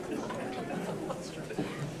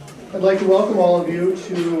I'd like to welcome all of you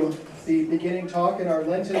to the beginning talk in our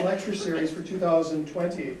Lenten lecture series for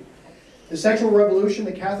 2020. The Sexual Revolution,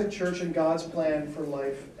 the Catholic Church, and God's Plan for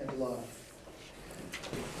Life and Love.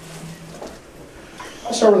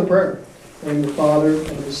 I'll start with a prayer. In the name of the Father, and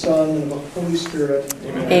of the Son, and of the Holy Spirit.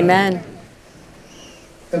 Amen. Amen.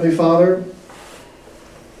 Heavenly Father,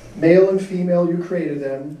 male and female you created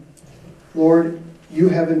them. Lord, you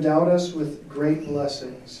have endowed us with great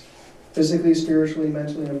blessings. Physically, spiritually,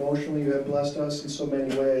 mentally, and emotionally, you have blessed us in so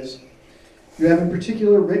many ways. You have in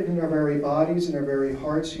particular written in our very bodies and our very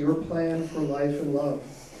hearts your plan for life and love.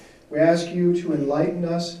 We ask you to enlighten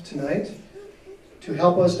us tonight, to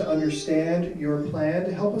help us to understand your plan,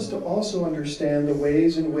 to help us to also understand the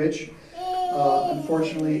ways in which,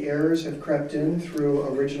 unfortunately, errors have crept in through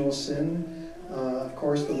original sin, of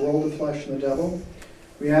course, the world, the flesh, and the devil.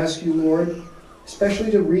 We ask you, Lord, especially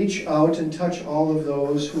to reach out and touch all of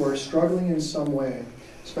those who are struggling in some way,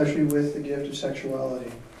 especially with the gift of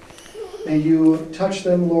sexuality. May you touch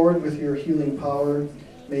them, Lord, with your healing power.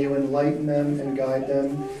 May you enlighten them and guide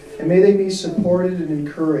them. And may they be supported and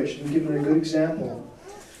encouraged and given a good example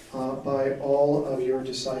by all of your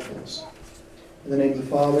disciples. In the name of the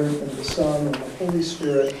Father, and of the Son, and of the Holy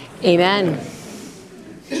Spirit. Amen.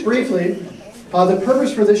 Just briefly, the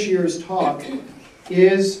purpose for this year's talk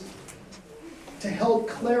is to help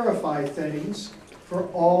clarify things for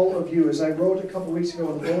all of you. As I wrote a couple weeks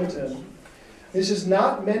ago in the bulletin, this is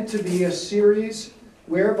not meant to be a series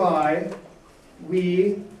whereby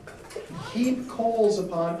we heap coals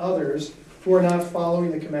upon others who are not following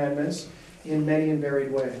the commandments in many and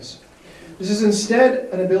varied ways. This is instead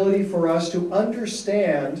an ability for us to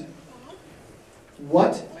understand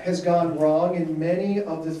what has gone wrong in many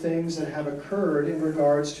of the things that have occurred in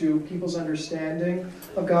regards to people's understanding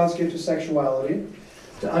of God's gift of sexuality,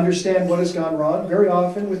 to understand what has gone wrong very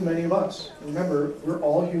often with many of us. Remember, we're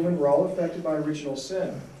all human, we're all affected by original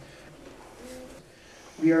sin.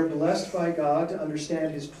 We are blessed by God to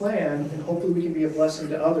understand his plan, and hopefully we can be a blessing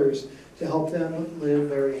to others to help them live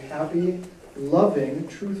very happy, loving,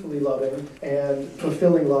 truthfully loving, and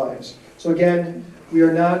fulfilling lives. So again, we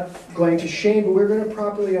are not going to shame, but we're going to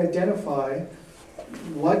properly identify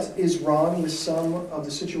what is wrong with some of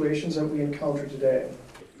the situations that we encounter today.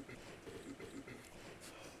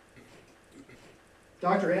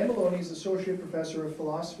 Dr. Anne Maloney is Associate Professor of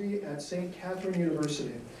Philosophy at St. Catherine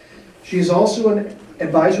University. She is also an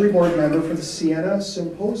advisory board member for the Siena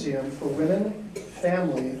Symposium for Women,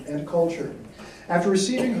 Family, and Culture. After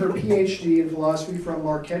receiving her PhD in philosophy from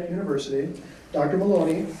Marquette University, Dr.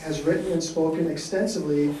 Maloney has written and spoken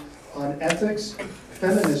extensively on ethics,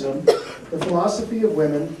 feminism, the philosophy of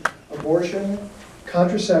women, abortion,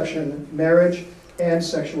 contraception, marriage, and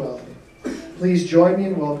sexuality. Please join me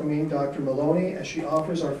in welcoming Dr. Maloney as she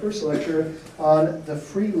offers our first lecture on the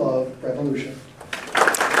Free Love Revolution.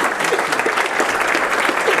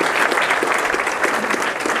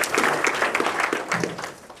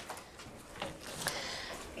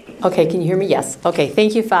 Okay, can you hear me? Yes. Okay,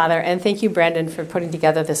 thank you, Father, and thank you, Brendan, for putting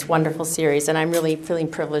together this wonderful series, and I'm really feeling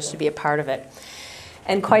privileged to be a part of it.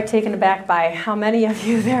 And quite taken aback by how many of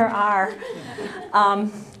you there are.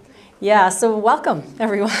 So welcome,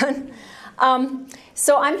 everyone.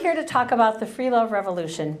 So I'm here to talk about the Free Love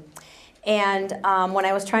Revolution. And when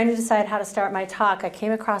I was trying to decide how to start my talk, I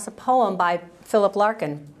came across a poem by Philip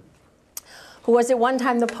Larkin, who was at one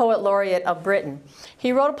time the poet laureate of Britain.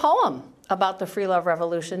 He wrote a poem about the Free Love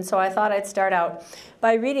Revolution, so I thought I'd start out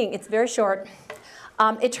by reading. It's very short.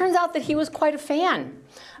 It turns out that he was quite a fan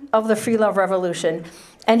of the Free Love Revolution,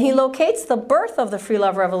 and he locates the birth of the Free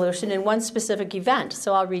Love Revolution in one specific event,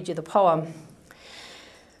 so I'll read you the poem.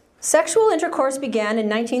 Sexual intercourse began in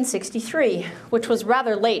 1963, which was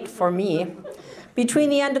rather late for me, between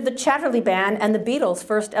the end of the Chatterley Band and the Beatles'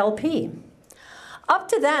 first LP. Up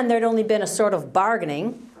to then, there'd only been a sort of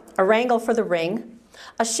bargaining, a wrangle for the ring,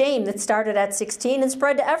 a shame that started at 16 and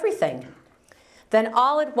spread to everything. Then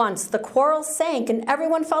all at once, the quarrel sank and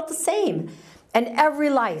everyone felt the same, and every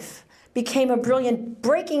life became a brilliant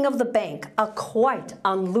breaking of the bank, a quite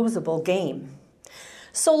unlosable game.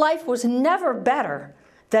 So life was never better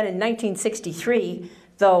than in 1963,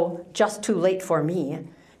 though just too late for me,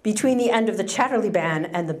 between the end of the Chatterley Band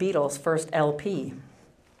and the Beatles' first LP.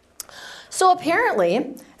 So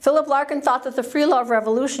apparently, Philip Larkin thought that the Free Love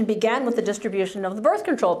Revolution began with the distribution of the birth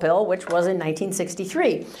control pill, which was in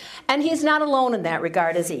 1963. And he's not alone in that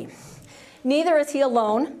regard, is he? Neither is he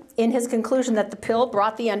alone in his conclusion that the pill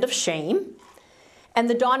brought the end of shame and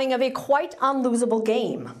the dawning of a quite unlosable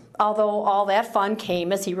game, although all that fun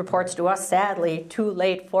came, as he reports to us, sadly, too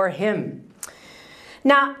late for him.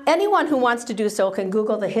 Now, anyone who wants to do so can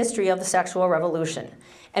Google the history of the sexual revolution,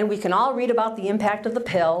 and we can all read about the impact of the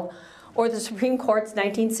pill, or the Supreme Court's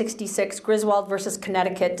 1966 Griswold versus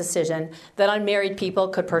Connecticut decision that unmarried people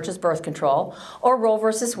could purchase birth control, or Roe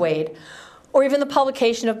versus Wade, or even the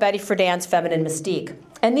publication of Betty Friedan's Feminine Mystique.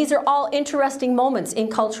 And these are all interesting moments in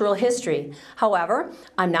cultural history. However,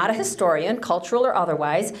 I'm not a historian, cultural or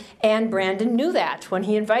otherwise, and Brandon knew that when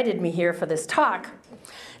he invited me here for this talk.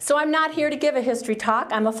 So I'm not here to give a history talk,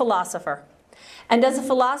 I'm a philosopher. And as a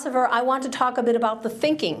philosopher, I want to talk a bit about the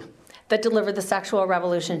thinking that delivered the sexual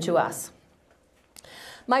revolution to us.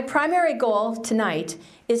 My primary goal tonight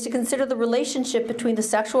is to consider the relationship between the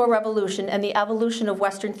sexual revolution and the evolution of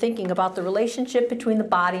Western thinking about the relationship between the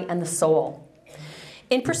body and the soul.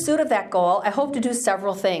 In pursuit of that goal, I hope to do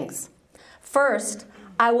several things. First,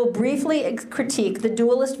 I will briefly critique the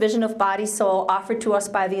dualist vision of body-soul offered to us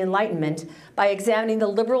by the Enlightenment by examining the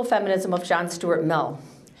liberal feminism of John Stuart Mill.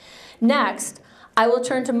 Next, I will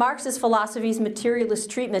turn to Marxist philosophy's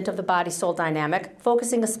materialist treatment of the body-soul dynamic,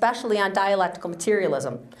 focusing especially on dialectical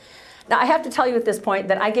materialism. Now, I have to tell you at this point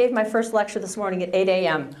that I gave my first lecture this morning at 8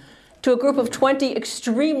 a.m. to a group of 20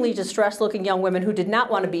 extremely distressed-looking young women who did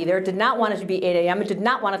not want to be there, did not want it to be 8 a.m., and did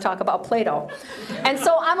not want to talk about Plato. And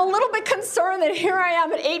so I'm a little bit concerned that here I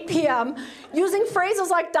am at 8 p.m. using phrases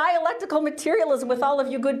like dialectical materialism with all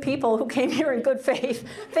of you good people who came here in good faith,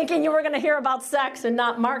 thinking you were going to hear about sex and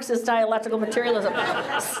not Marxist dialectical materialism.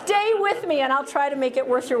 Stay with me, and I'll try to make it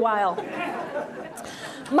worth your while.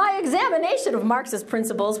 My examination of Marxist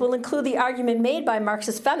principles will include the argument made by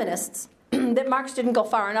Marxist feminists that Marx didn't go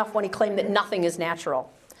far enough when he claimed that nothing is natural.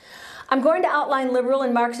 I'm going to outline liberal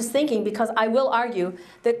and Marxist thinking because I will argue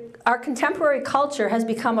that our contemporary culture has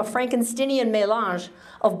become a Frankensteinian mélange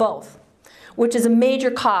of both, which is a major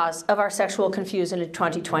cause of our sexual confusion in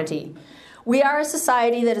 2020. We are a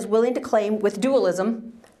society that is willing to claim with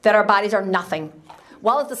dualism that our bodies are nothing,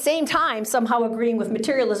 while at the same time somehow agreeing with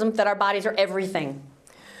materialism that our bodies are everything.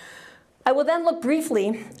 I will then look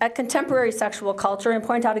briefly at contemporary sexual culture and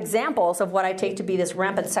point out examples of what I take to be this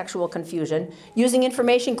rampant sexual confusion, using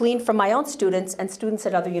information gleaned from my own students and students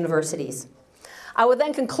at other universities. I will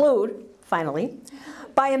then conclude, finally,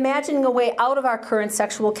 by imagining a way out of our current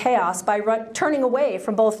sexual chaos by turning away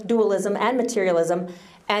from both dualism and materialism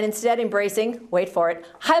and instead embracing, wait for it,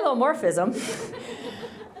 hylomorphism.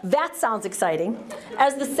 That sounds exciting,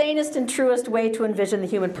 as the sanest and truest way to envision the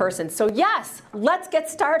human person. So yes, let's get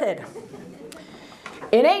started.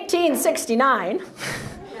 In 1869,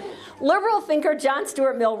 liberal thinker John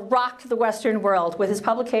Stuart Mill rocked the Western world with his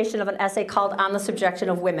publication of an essay called On the Subjection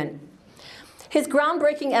of Women. His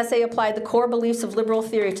groundbreaking essay applied the core beliefs of liberal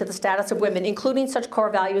theory to the status of women, including such core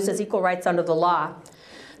values as equal rights under the law.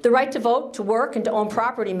 The right to vote, to work, and to own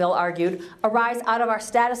property, Mill argued, arise out of our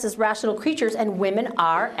status as rational creatures, and women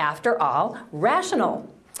are, after all,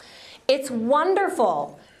 rational. It's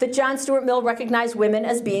wonderful that John Stuart Mill recognized women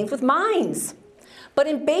as beings with minds. But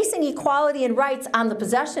in basing equality and rights on the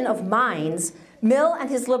possession of minds, Mill and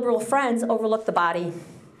his liberal friends overlooked the body,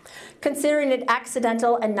 considering it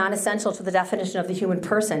accidental and non-essential to the definition of the human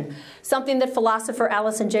person, something that philosopher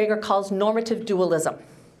Alison Jaeger calls normative dualism.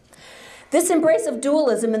 This embrace of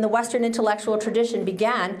dualism in the Western intellectual tradition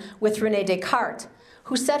began with René Descartes,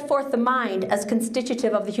 who set forth the mind as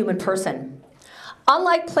constitutive of the human person.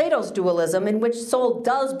 Unlike Plato's dualism, in which soul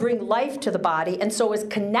does bring life to the body and so is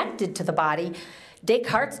connected to the body,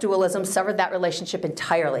 Descartes' dualism severed that relationship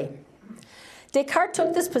entirely. Descartes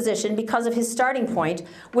took this position because of his starting point,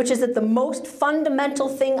 which is that the most fundamental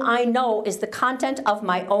thing I know is the content of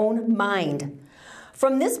my own mind.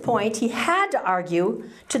 From this point, he had to argue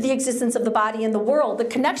to the existence of the body and the world, the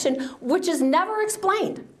connection which is never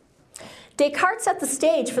explained. Descartes set the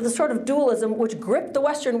stage for the sort of dualism which gripped the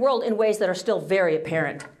Western world in ways that are still very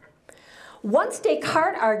apparent. Once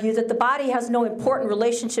Descartes argued that the body has no important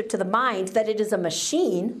relationship to the mind, that it is a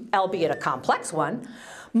machine, albeit a complex one,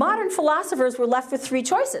 modern philosophers were left with three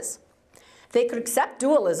choices. They could accept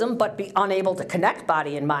dualism but be unable to connect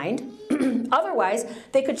body and mind. Otherwise,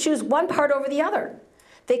 they could choose one part over the other.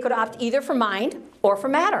 They could opt either for mind or for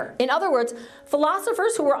matter. In other words,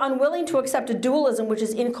 philosophers who were unwilling to accept a dualism which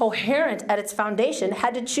is incoherent at its foundation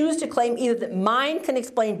had to choose to claim either that mind can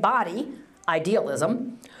explain body,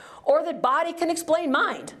 idealism, or that body can explain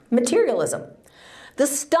mind, materialism. The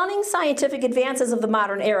stunning scientific advances of the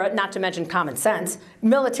modern era, not to mention common sense,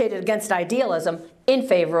 militated against idealism in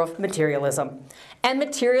favor of materialism. And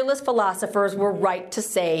materialist philosophers were right to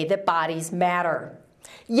say that bodies matter.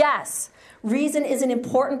 Yes, reason is an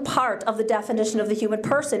important part of the definition of the human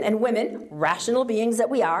person, and women, rational beings that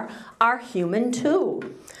we are human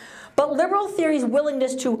too. But liberal theory's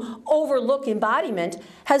willingness to overlook embodiment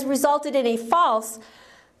has resulted in a false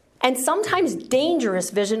and sometimes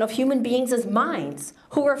dangerous vision of human beings as minds,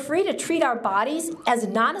 who are free to treat our bodies as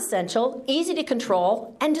non-essential, easy to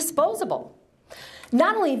control, and disposable.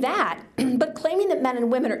 Not only that, but claiming that men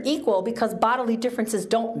and women are equal because bodily differences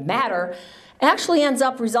don't matter actually ends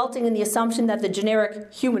up resulting in the assumption that the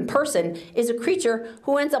generic human person is a creature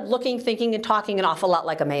who ends up looking, thinking, and talking an awful lot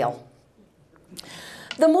like a male.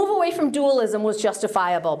 The move away from dualism was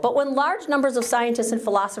justifiable, but when large numbers of scientists and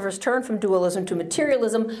philosophers turned from dualism to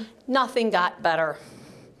materialism, nothing got better.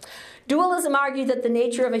 Dualism argued that the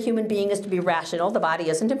nature of a human being is to be rational, the body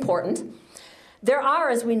isn't important. There are,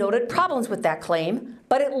 as we noted, problems with that claim,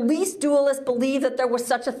 but at least dualists believed that there was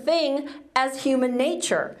such a thing as human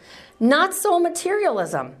nature. Not so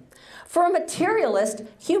materialism. For a materialist,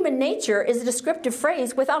 human nature is a descriptive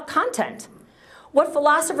phrase without content. What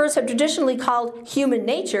philosophers have traditionally called human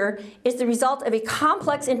nature is the result of a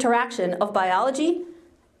complex interaction of biology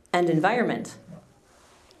and environment.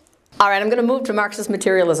 All right, I'm going to move to Marxist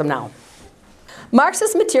materialism now.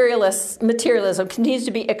 Marxist materialism continues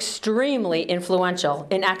to be extremely influential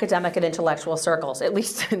in academic and intellectual circles, at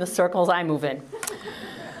least in the circles I move in.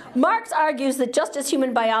 Marx argues that just as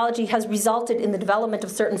human biology has resulted in the development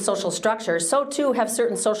of certain social structures, so too have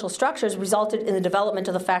certain social structures resulted in the development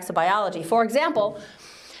of the facts of biology. For example,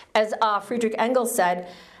 as Friedrich Engels said,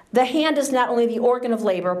 the hand is not only the organ of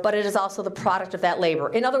labor, but it is also the product of that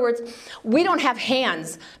labor. In other words, we don't have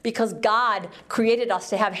hands because God created us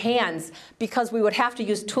to have hands because we would have to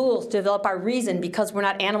use tools to develop our reason because we're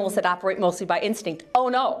not animals that operate mostly by instinct. Oh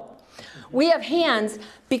no. We have hands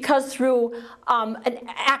because through an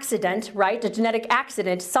accident, right, a genetic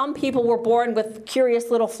accident, some people were born with curious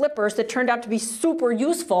little flippers that turned out to be super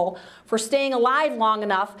useful for staying alive long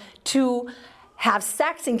enough to have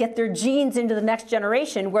sex and get their genes into the next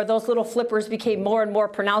generation, where those little flippers became more and more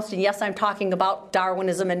pronounced. And yes, I'm talking about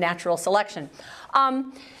Darwinism and natural selection.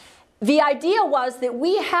 The idea was that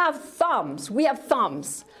we have thumbs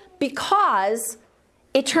because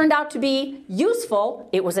it turned out to be useful.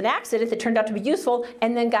 It was an accident that turned out to be useful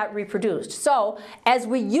and then got reproduced. So as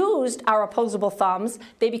we used our opposable thumbs,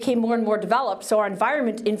 they became more and more developed. So our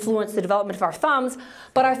environment influenced the development of our thumbs.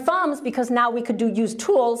 But our thumbs, because now we could use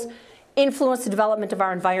tools, influenced the development of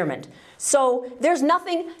our environment. So there's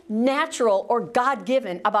nothing natural or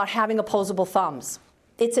God-given about having opposable thumbs.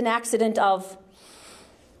 It's an accident of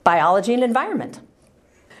biology and environment.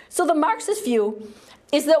 So the Marxist view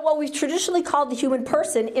is that what we've traditionally called the human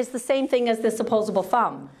person is the same thing as this opposable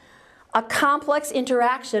thumb, a complex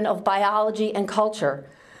interaction of biology and culture.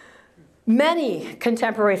 Many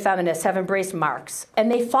contemporary feminists have embraced Marx,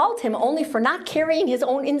 and they fault him only for not carrying his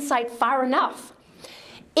own insight far enough.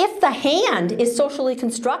 If the hand is socially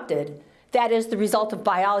constructed, that is the result of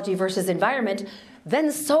biology versus environment,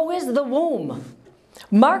 then so is the womb.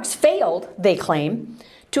 Marx failed, they claim,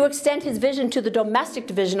 to extend his vision to the domestic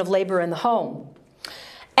division of labor in the home.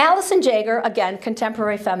 Alison Jagger, again,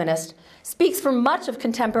 contemporary feminist, speaks for much of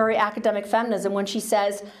contemporary academic feminism when she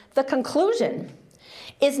says, the conclusion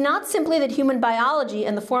is not simply that human biology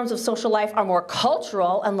and the forms of social life are more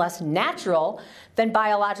cultural and less natural than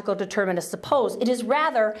biological determinists suppose. It is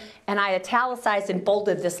rather, and I italicized and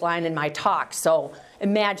bolded this line in my talk, so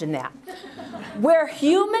imagine that. Where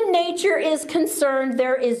human nature is concerned,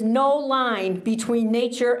 there is no line between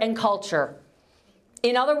nature and culture.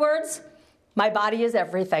 In other words, my body is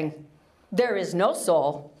everything. There is no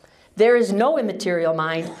soul. There is no immaterial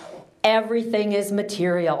mind. Everything is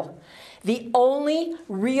material. The only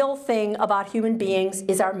real thing about human beings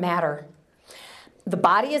is our matter. The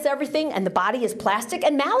body is everything, and the body is plastic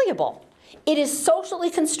and malleable. It is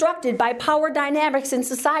socially constructed by power dynamics in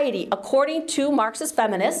society, according to Marxist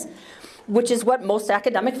feminists, which is what most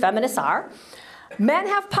academic feminists are. Men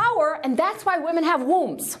have power, and that's why women have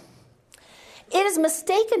wombs. It is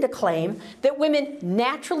mistaken to claim that women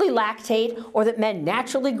naturally lactate or that men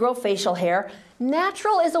naturally grow facial hair.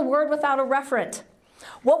 Natural is a word without a referent.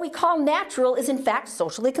 What we call natural is in fact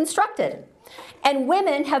socially constructed. And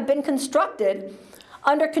women have been constructed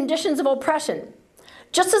under conditions of oppression.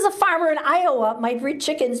 Just as a farmer in Iowa might breed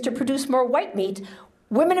chickens to produce more white meat,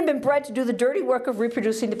 women have been bred to do the dirty work of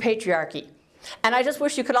reproducing the patriarchy. And I just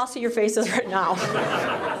wish you could all see your faces right now.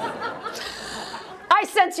 I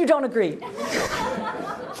sense you don't agree.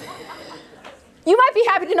 You might be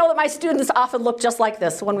happy to know that my students often look just like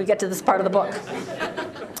this when we get to this part of the book.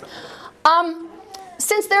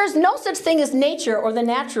 Since there is no such thing as nature or the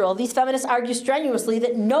natural, these feminists argue strenuously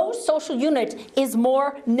that no social unit is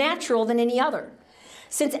more natural than any other.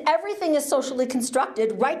 Since everything is socially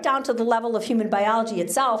constructed, right down to the level of human biology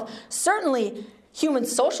itself, certainly Human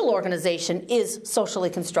social organization is socially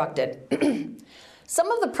constructed.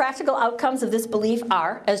 Some of the practical outcomes of this belief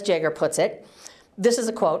are, as Jager puts it, this is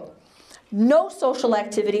a quote, "No social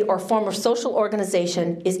activity or form of social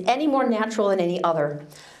organization is any more natural than any other.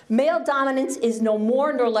 Male dominance is no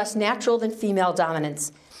more nor less natural than female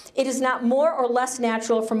dominance. It is not more or less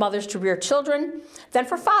natural for mothers to rear children than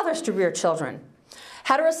for fathers to rear children.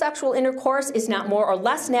 Heterosexual intercourse is not more or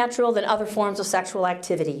less natural than other forms of sexual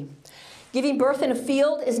activity. Giving birth in a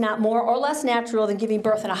field is not more or less natural than giving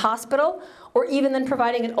birth in a hospital or even than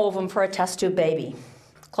providing an ovum for a test tube baby."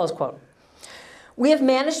 Close quote. We have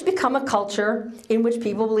managed to become a culture in which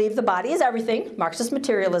people believe the body is everything, Marxist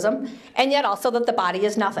materialism, and yet also that the body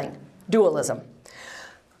is nothing, dualism.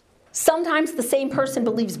 Sometimes the same person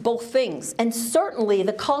believes both things, and certainly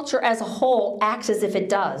the culture as a whole acts as if it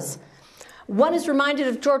does. One is reminded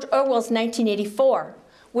of George Orwell's 1984,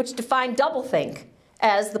 which defined doublethink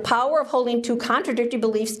as the power of holding two contradictory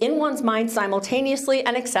beliefs in one's mind simultaneously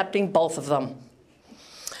and accepting both of them.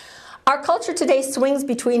 Our culture today swings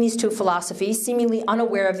between these two philosophies, seemingly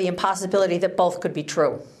unaware of the impossibility that both could be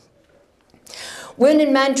true. Women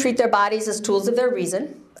and men treat their bodies as tools of their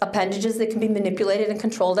reason, appendages that can be manipulated and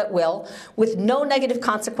controlled at will, with no negative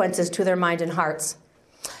consequences to their mind and hearts.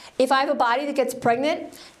 If I have a body that gets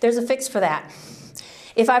pregnant, there's a fix for that.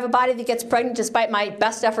 If I have a body that gets pregnant despite my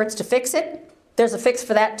best efforts to fix it, there's a fix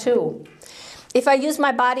for that too. If I use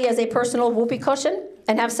my body as a personal whoopee cushion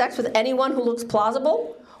and have sex with anyone who looks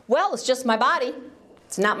plausible, well, it's just my body.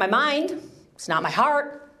 It's not my mind. It's not my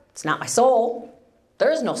heart. It's not my soul.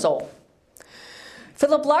 There is no soul.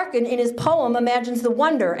 Philip Larkin, in his poem, imagines the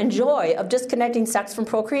wonder and joy of disconnecting sex from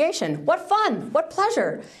procreation. What fun! What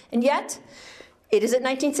pleasure! And yet, it isn't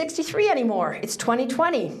 1963 anymore. It's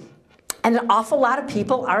 2020. And an awful lot of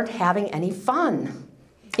people aren't having any fun.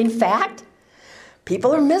 In fact,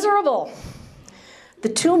 people are miserable. The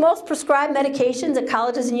two most prescribed medications at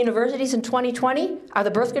colleges and universities in 2020 are the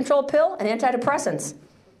birth control pill and antidepressants.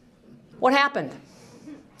 What happened?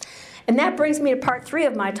 And that brings me to part 3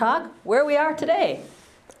 of my talk, where we are today.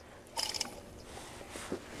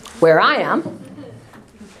 Where I am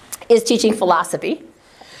is teaching philosophy,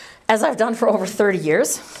 as I've done for over 30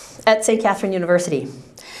 years, at St. Catherine University.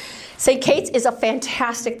 St. Kate's is a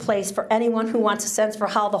fantastic place for anyone who wants a sense for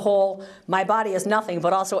how the whole my body is nothing,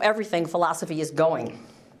 but also everything philosophy is going.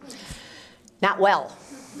 Not well.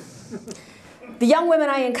 The young women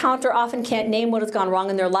I encounter often can't name what has gone wrong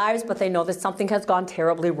in their lives, but they know that something has gone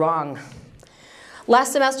terribly wrong.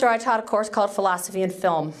 Last semester, I taught a course called Philosophy and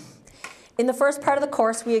Film. In the first part of the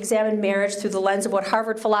course, we examined marriage through the lens of what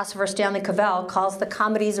Harvard philosopher Stanley Cavell calls the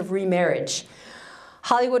comedies of remarriage.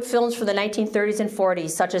 Hollywood films from the 1930s and 40s,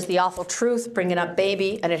 such as The Awful Truth, Bringing Up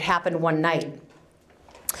Baby, and It Happened One Night.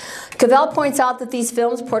 Cavell points out that these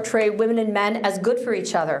films portray women and men as good for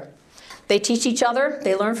each other. They teach each other,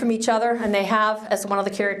 they learn from each other, and they have, as one of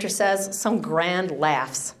the characters says, some grand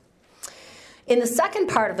laughs. In the second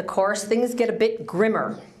part of the course, things get a bit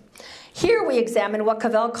grimmer. Here we examine what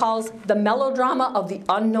Cavell calls the melodrama of the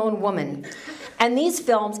unknown woman. And in these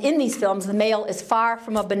films, the male is far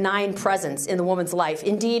from a benign presence in the woman's life.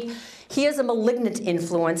 Indeed, he is a malignant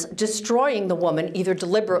influence, destroying the woman either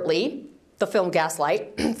deliberately, the film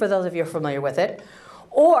Gaslight, for those of you who are familiar with it,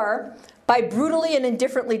 or by brutally and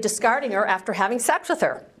indifferently discarding her after having sex with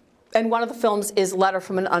her. And one of the films is Letter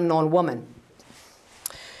from an Unknown Woman.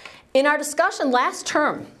 In our discussion last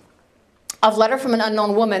term of Letter from an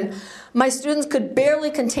Unknown Woman, my students could barely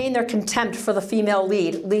contain their contempt for the female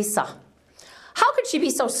lead, Lisa. How could she be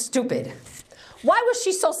so stupid? Why was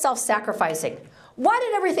she so self-sacrificing? Why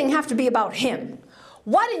did everything have to be about him?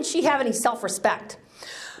 Why didn't she have any self-respect?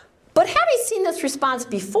 But having seen this response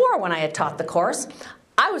before when I had taught the course,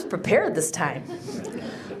 I was prepared this time.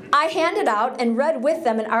 I handed out and read with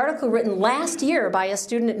them an article written last year by a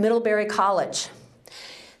student at Middlebury College.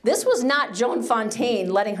 This was not Joan Fontaine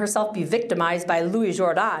letting herself be victimized by Louis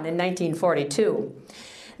Jourdan in 1942.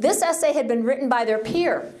 This essay had been written by their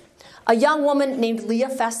peer, a young woman named Leah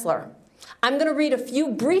Fessler. I'm going to read a few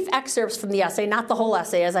brief excerpts from the essay, not the whole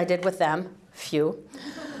essay as I did with them, few,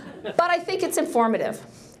 but I think it's informative.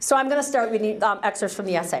 So I'm going to start reading excerpts from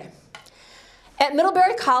the essay. At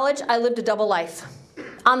Middlebury College, I lived a double life.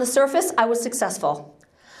 On the surface, I was successful.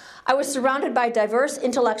 I was surrounded by diverse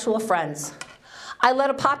intellectual friends. I led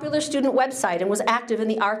a popular student website and was active in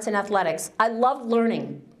the arts and athletics. I loved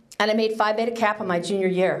learning, and I made Phi Beta Kappa my junior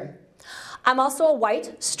year. I'm also a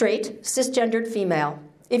white, straight, cisgendered female.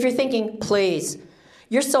 If you're thinking, please,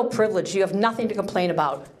 you're so privileged, you have nothing to complain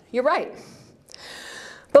about. You're right.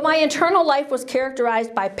 But my internal life was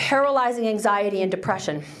characterized by paralyzing anxiety and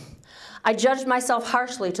depression. I judged myself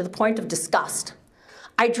harshly to the point of disgust.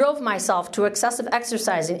 I drove myself to excessive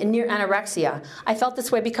exercising and near anorexia. I felt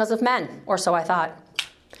this way because of men, or so I thought.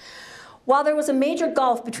 While there was a major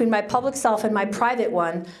gulf between my public self and my private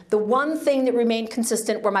one, the one thing that remained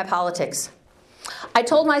consistent were my politics. I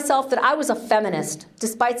told myself that I was a feminist,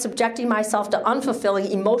 despite subjecting myself to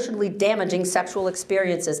unfulfilling, emotionally damaging sexual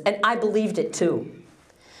experiences, and I believed it too.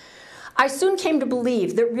 I soon came to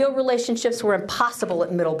believe that real relationships were impossible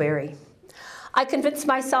at Middlebury. I convinced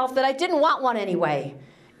myself that I didn't want one anyway.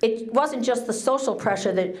 It wasn't just the social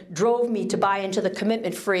pressure that drove me to buy into the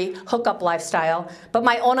commitment-free, hookup lifestyle, but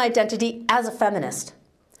my own identity as a feminist.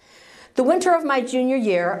 The winter of my junior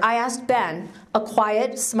year, I asked Ben, a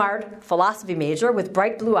quiet, smart philosophy major with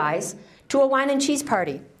bright blue eyes, to a wine and cheese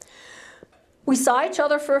party. We saw each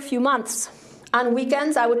other for a few months. On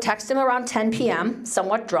weekends, I would text him around 10 p.m.,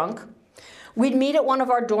 somewhat drunk. We'd meet at one of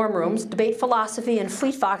our dorm rooms, debate philosophy and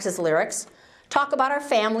Fleet Foxes lyrics, talk about our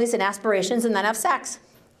families and aspirations, and then have sex.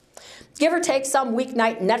 Give or take some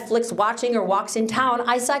weeknight Netflix watching or walks in town,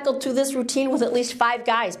 I cycled through this routine with at least 5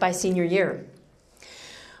 guys by senior year.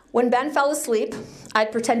 When Ben fell asleep,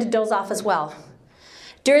 I'd pretend to doze off as well.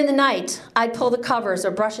 During the night, I'd pull the covers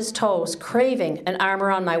or brush his toes, craving an arm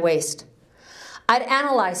around my waist. I'd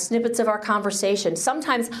analyze snippets of our conversation.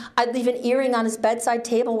 Sometimes I'd leave an earring on his bedside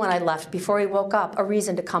table when I left before he woke up, a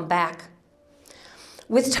reason to come back.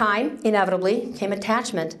 With time, inevitably, came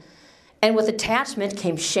attachment. And with attachment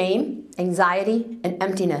came shame, anxiety, and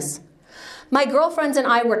emptiness. My girlfriends and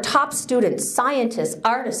I were top students, scientists,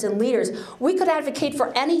 artists, and leaders. We could advocate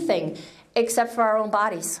for anything except for our own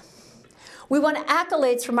bodies. We won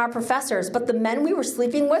accolades from our professors, but the men we were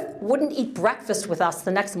sleeping with wouldn't eat breakfast with us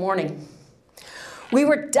the next morning. We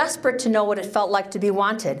were desperate to know what it felt like to be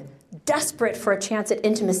wanted, desperate for a chance at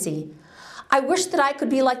intimacy. I wished that I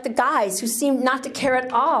could be like the guys who seemed not to care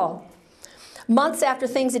at all. Months after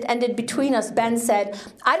things had ended between us, Ben said,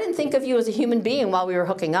 "I didn't think of you as a human being while we were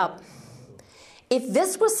hooking up." If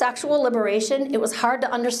this was sexual liberation, it was hard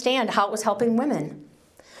to understand how it was helping women.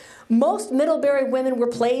 Most Middlebury women were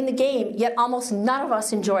playing the game, yet almost none of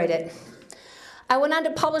us enjoyed it. I went on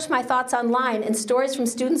to publish my thoughts online, and stories from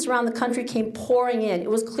students around the country came pouring in. It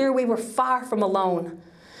was clear we were far from alone.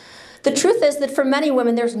 The truth is that for many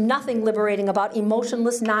women, there's nothing liberating about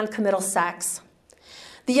emotionless, non-committal sex.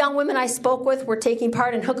 The young women I spoke with were taking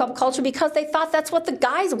part in hookup culture because they thought that's what the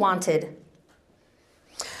guys wanted,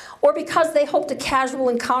 or because they hoped a casual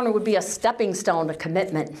encounter would be a stepping stone to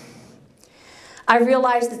commitment. I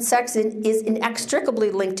realized that sex is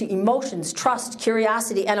inextricably linked to emotions, trust,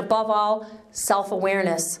 curiosity, and above all,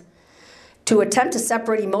 self-awareness. To attempt to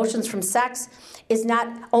separate emotions from sex is not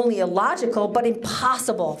only illogical, but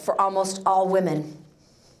impossible for almost all women.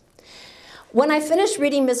 When I finished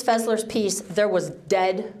reading Ms. Fessler's piece, there was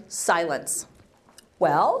dead silence.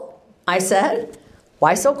 "Well," I said,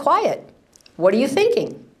 "why so quiet? What are you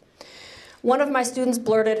thinking?" One of my students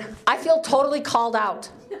blurted, "I feel totally called out."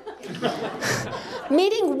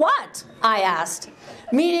 "Meaning what?" I asked.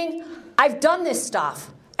 "Meaning, I've done this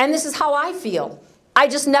stuff, and this is how I feel. I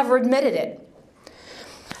just never admitted it."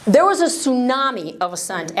 There was a tsunami of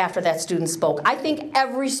assent after that student spoke. I think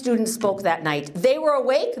every student spoke that night. They were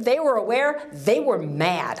awake, they were aware, they were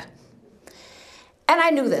mad. And I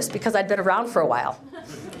knew this because I'd been around for a while.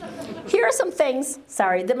 Here are some things,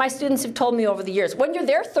 that my students have told me over the years. When you're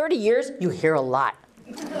there 30 years, you hear a lot.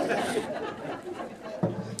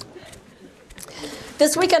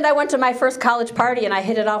 This weekend I went to my first college party and I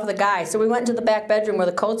hit it off with a guy. So we went into the back bedroom where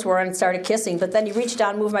the coats were and started kissing, but then he reached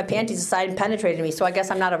down, moved my panties aside, and penetrated me, so I guess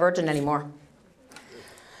I'm not a virgin anymore.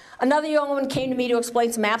 Another young woman came to me to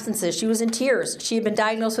explain some absences. She was in tears. She had been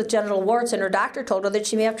diagnosed with genital warts, and her doctor told her that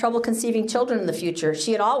she may have trouble conceiving children in the future.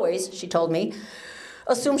 She had always, she told me,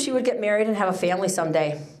 assumed she would get married and have a family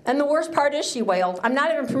someday. And the worst part is, she wailed, "I'm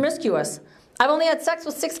not even promiscuous. I've only had sex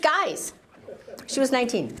with 6 guys." She was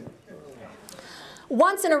 19.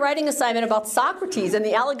 Once in a writing assignment about Socrates and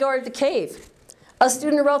the allegory of the cave, a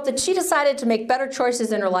student wrote that she decided to make better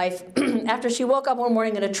choices in her life after she woke up one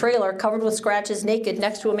morning in a trailer covered with scratches, naked,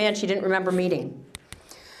 next to a man she didn't remember meeting.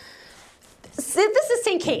 This is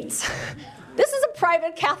St. Kate's. This is a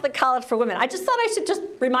private Catholic college for women. I just thought I should just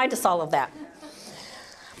remind us all of that.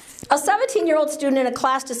 A 17-year-old student in a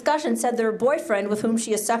class discussion said that her boyfriend, with whom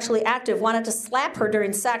she is sexually active, wanted to slap her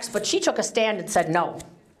during sex, but she took a stand and said no.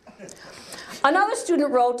 Another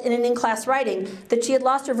student wrote in an in-class writing that she had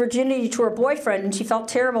lost her virginity to her boyfriend and she felt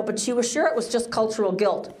terrible, but she was sure it was just cultural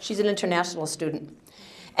guilt. She's an international student.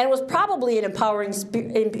 And it was probably an empowering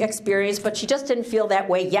experience, but she just didn't feel that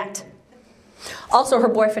way yet. Also, her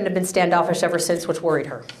boyfriend had been standoffish ever since, which worried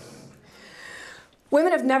her.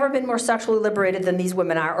 Women have never been more sexually liberated than these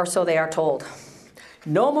women are, or so they are told.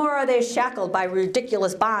 No more are they shackled by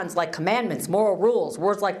ridiculous bonds like commandments, moral rules,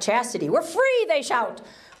 words like chastity. We're free, they shout.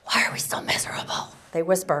 Why are we so miserable? They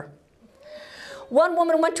whisper. One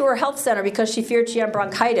woman went to her health center because she feared she had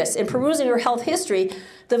bronchitis. In perusing her health history,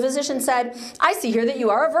 the physician said, I see here that you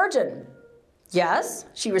are a virgin. Yes,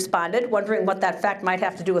 she responded, wondering what that fact might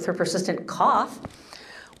have to do with her persistent cough.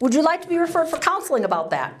 Would you like to be referred for counseling about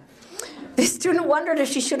that? The student wondered if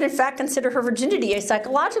she should in fact consider her virginity a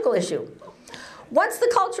psychological issue. Once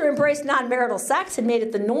the culture embraced non-marital sex and made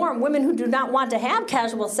it the norm, women who do not want to have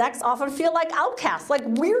casual sex often feel like outcasts, like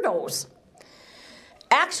weirdos.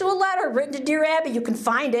 Actual letter written to Dear Abby, you can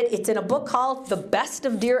find it. It's in a book called The Best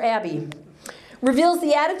of Dear Abby. Reveals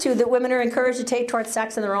the attitude that women are encouraged to take towards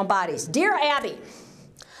sex in their own bodies. Dear Abby,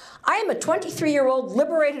 I am a 23-year-old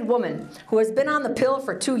liberated woman who has been on the pill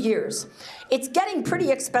for 2 years. It's getting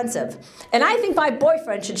pretty expensive, and I think my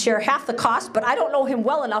boyfriend should share half the cost, but I don't know him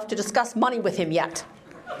well enough to discuss money with him yet.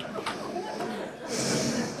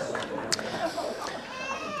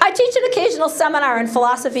 I teach an occasional seminar in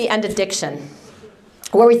philosophy and addiction,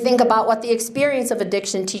 where we think about what the experience of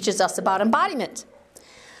addiction teaches us about embodiment.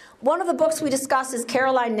 One of the books we discuss is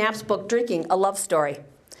Caroline Knapp's book, Drinking, A Love Story.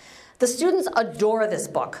 The students adore this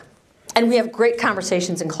book, and we have great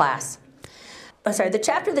conversations in class. The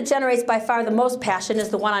chapter that generates by far the most passion is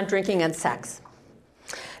the one on drinking and sex.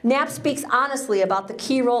 Knapp speaks honestly about the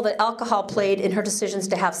key role that alcohol played in her decisions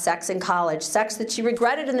to have sex in college, sex that she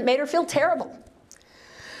regretted and that made her feel terrible.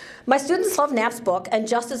 My students love Knapp's book, and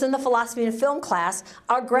just as in the philosophy and film class,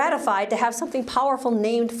 are gratified to have something powerful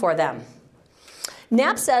named for them.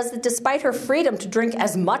 Knapp says that despite her freedom to drink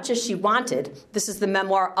as much as she wanted, this is the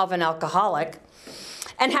memoir of an alcoholic,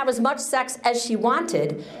 and have as much sex as she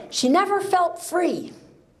wanted, she never felt free.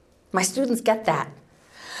 My students get that.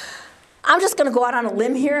 I'm just going to go out on a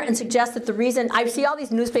limb here and suggest that the reason I see all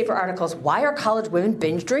these newspaper articles, why are college women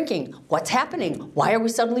binge drinking? What's happening? Why are we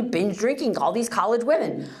suddenly binge drinking, all these college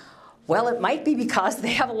women? Well, it might be because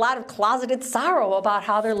they have a lot of closeted sorrow about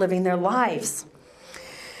how they're living their lives.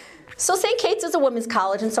 So St. Kate's is a women's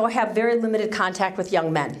college, and so I have very limited contact with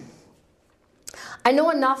young men. I know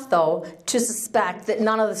enough, though, to suspect that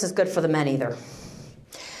none of this is good for the men either.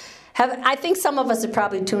 I think some of us have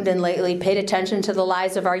probably tuned in lately, paid attention to the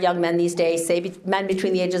lives of our young men these days, say men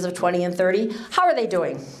between the ages of 20 and 30. How are they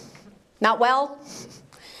doing? Not well?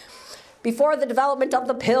 Before the development of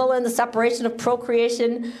the pill and the separation of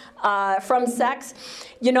procreation from sex,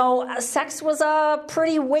 sex was a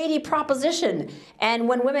pretty weighty proposition. And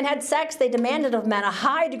when women had sex, they demanded of men a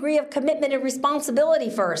high degree of commitment and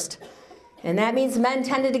responsibility first. And that means men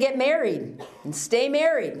tended to get married and stay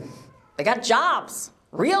married. They got jobs,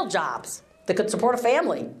 real jobs, that could support a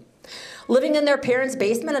family. Living in their parents'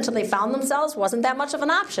 basement until they found themselves wasn't that much of an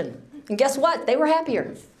option. And guess what? They were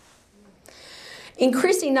happier.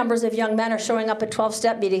 Increasing numbers of young men are showing up at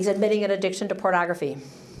 12-step meetings admitting an addiction to pornography.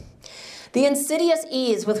 The insidious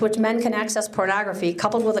ease with which men can access pornography,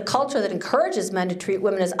 coupled with a culture that encourages men to treat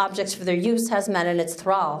women as objects for their use, has men in its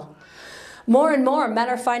thrall. More and more, men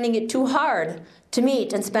are finding it too hard to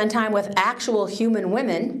meet and spend time with actual human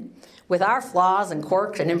women, with our flaws and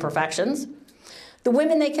quirks and imperfections. The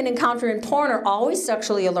women they can encounter in porn are always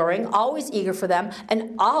sexually alluring, always eager for them,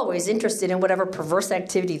 and always interested in whatever perverse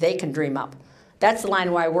activity they can dream up. That's the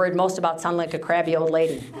line where I worried most about sounding like a crabby old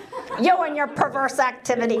lady. You and your perverse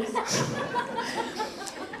activities.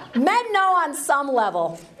 Men know on some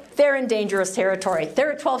level they're in dangerous territory.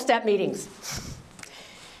 They're at 12-step meetings.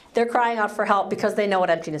 They're crying out for help because they know what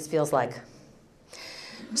emptiness feels like.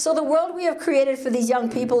 So the world we have created for these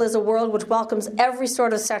young people is a world which welcomes every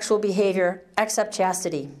sort of sexual behavior except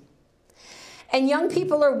chastity. And young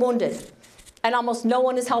people are wounded, and almost no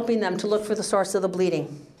one is helping them to look for the source of the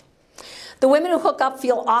bleeding. The women who hook up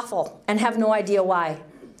feel awful and have no idea why.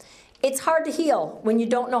 It's hard to heal when you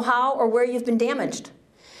don't know how or where you've been damaged.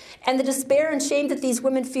 And the despair and shame that these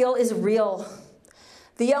women feel is real.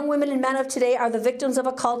 The young women and men of today are the victims of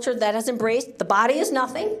a culture that has embraced the body is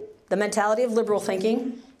nothing, the mentality of liberal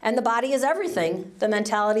thinking, and the body is everything, the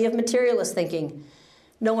mentality of materialist thinking.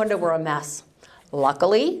 No wonder we're a mess.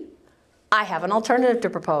 Luckily, I have an alternative to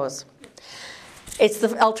propose. It's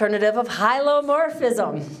the alternative of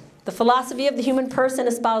hylomorphism, the philosophy of the human person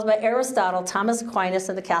espoused by Aristotle, Thomas Aquinas,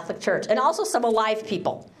 and the Catholic Church, and also some alive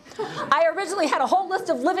people. I originally had a whole list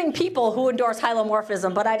of living people who endorse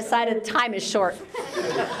hylomorphism, but I decided time is short.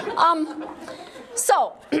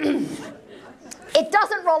 It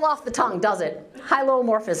doesn't roll off the tongue, does it?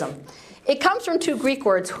 Hylomorphism. It comes from two Greek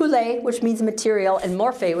words, hule, which means material, and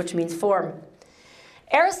morphe, which means form.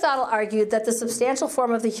 Aristotle argued that the substantial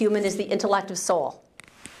form of the human is the intellective soul.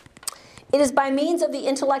 It is by means of the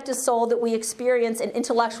intellective soul that we experience an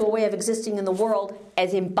intellectual way of existing in the world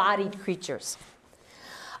as embodied creatures.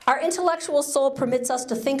 Our intellectual soul permits us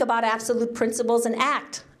to think about absolute principles and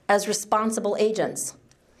act as responsible agents.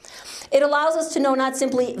 It allows us to know not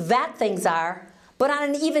simply that things are, but on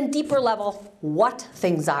an even deeper level, what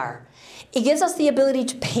things are. It gives us the ability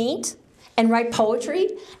to paint and write poetry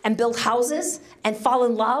and build houses and fall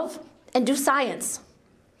in love and do science.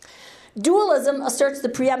 Dualism asserts the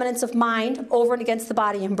preeminence of mind over and against the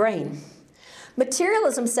body and brain.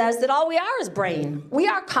 Materialism says that all we are is brain. We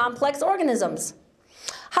are complex organisms.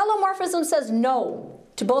 Hylomorphism says no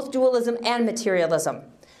to both dualism and materialism.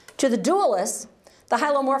 To the dualist, the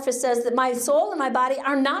hylomorphist says that my soul and my body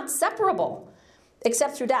are not separable,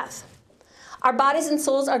 except through death. Our bodies and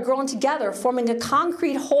souls are grown together, forming a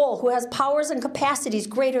concrete whole who has powers and capacities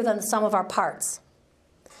greater than the sum of our parts.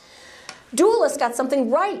 Dualists got something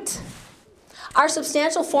right. Our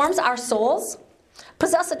substantial forms, our souls,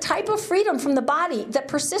 possess a type of freedom from the body that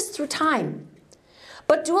persists through time.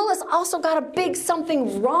 But dualists also got a big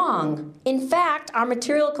something wrong. In fact, our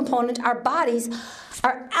material component, our bodies,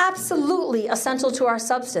 are absolutely essential to our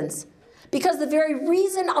substance, because the very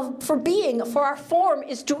reason for being, for our form,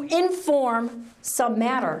 is to inform some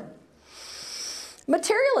matter.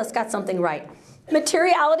 Materialists got something right.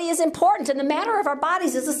 Materiality is important, and the matter of our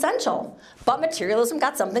bodies is essential. But materialism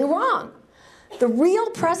got something wrong. The real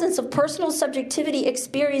presence of personal subjectivity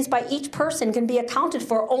experienced by each person can be accounted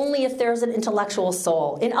for only if there's an intellectual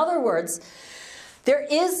soul. In other words, there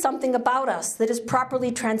is something about us that is properly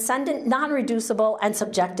transcendent, non-reducible, and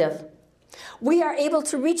subjective. We are able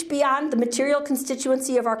to reach beyond the material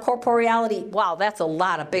constituency of our corporeality. Wow, that's a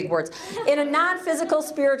lot of big words. In a non-physical,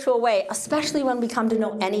 spiritual way, especially when we come to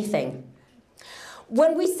know anything.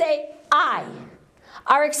 When we say, I,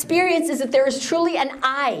 our experience is that there is truly an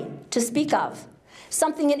I to speak of.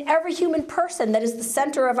 Something in every human person that is the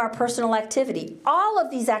center of our personal activity. All of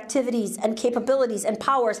these activities and capabilities and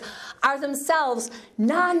powers are themselves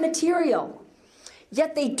non-material.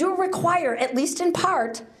 Yet they do require, at least in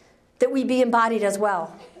part, that we be embodied as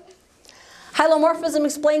well. Hylomorphism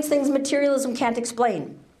explains things materialism can't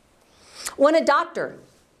explain. When a doctor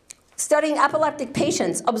studying epileptic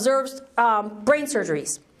patients observes brain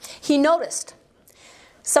surgeries, he noticed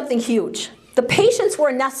something huge. The patients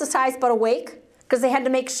were anesthetized but awake because they had to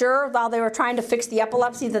make sure while they were trying to fix the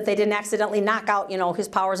epilepsy that they didn't accidentally knock out, his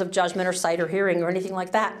powers of judgment or sight or hearing or anything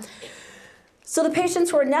like that. So the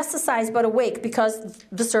patients were anesthetized but awake because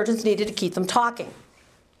the surgeons needed to keep them talking.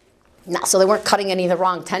 So they weren't cutting any of the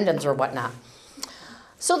wrong tendons or whatnot.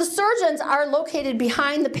 So the surgeons are located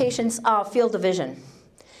behind the patient's field of vision.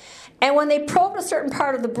 And when they probed a certain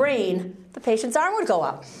part of the brain, the patient's arm would go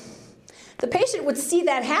up. The patient would see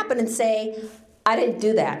that happen and say, I didn't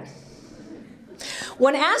do that.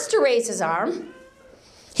 When asked to raise his arm,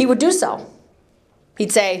 he would do so.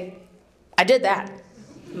 He'd say, I did that.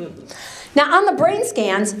 Now on the brain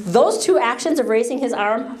scans, those two actions of raising his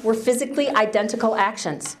arm were physically identical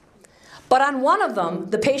actions. But on one of them,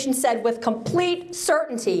 the patient said with complete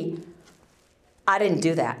certainty, I didn't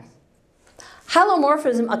do that.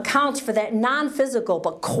 Hylomorphism accounts for that non-physical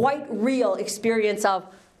but quite real experience of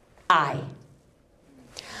I.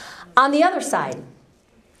 On the other side,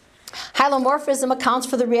 hylomorphism accounts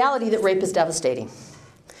for the reality that rape is devastating.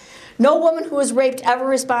 No woman who is raped ever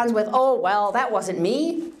responds with, oh, well, that wasn't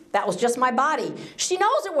me. That was just my body. She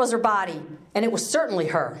knows it was her body, and it was certainly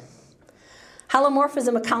her.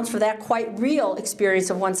 Hylomorphism accounts for that quite real experience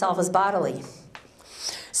of oneself as bodily.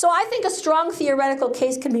 So I think a strong theoretical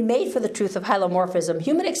case can be made for the truth of hylomorphism.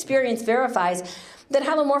 Human experience verifies that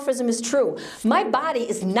hylomorphism is true. My body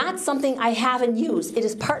is not something I have and use. It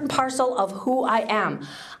is part and parcel of who I am.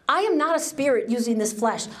 I am not a spirit using this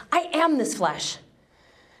flesh. I am this flesh.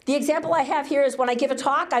 The example I have here is when I give a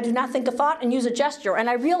talk, I do not think a thought and use a gesture. And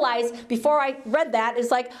I realized before I read that, it's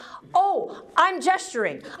like, oh, I'm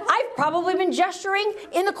gesturing. I've probably been gesturing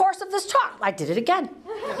in the course of this talk. I did it again.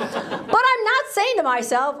 But I'm not saying to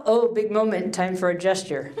myself, oh, big moment, time for a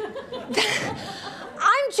gesture.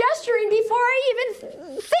 I'm gesturing before I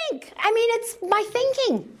even think. I mean, it's my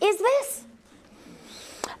thinking is this.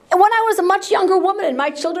 And when I was a much younger woman and my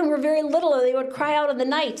children were very little and they would cry out in the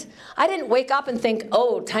night, I didn't wake up and think,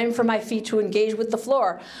 oh, time for my feet to engage with the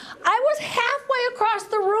floor. I was halfway across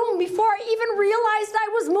the room before I even realized I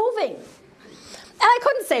was moving. And I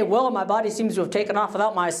couldn't say, well, my body seems to have taken off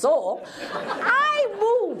without my soul. I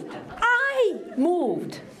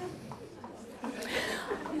moved.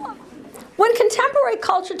 When contemporary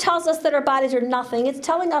culture tells us that our bodies are nothing, it's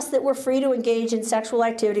telling us that we're free to engage in sexual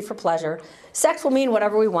activity for pleasure. Sex will mean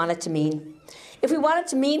whatever we want it to mean. If we want it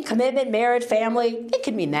to mean commitment, marriage, family, it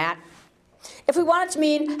can mean that. If we want it to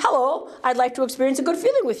mean, hello, I'd like to experience a good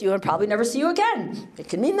feeling with you and probably never see you again, it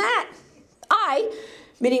can mean that. I,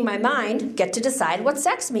 meaning my mind, get to decide what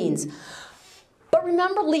sex means. But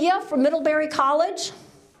remember Leah from Middlebury College?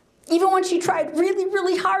 Even when she tried really,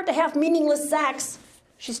 really hard to have meaningless sex,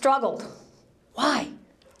 she struggled. Why?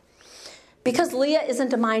 Because Leah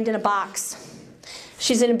isn't a mind in a box.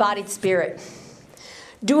 She's an embodied spirit.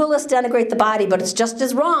 Dualists denigrate the body, but it's just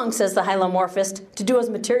as wrong, says the hylomorphist, to do as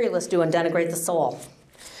materialists do and denigrate the soul.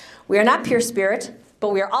 We are not pure spirit, but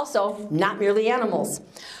we are also not merely animals.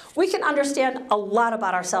 We can understand a lot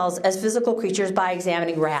about ourselves as physical creatures by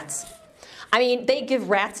examining rats. I mean, they give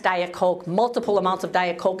rats Diet Coke, multiple amounts of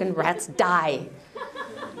Diet Coke, and rats die.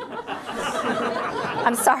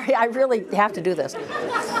 I'm sorry, I really have to do this.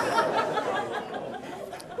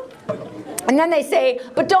 And then they say,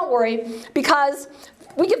 but don't worry, because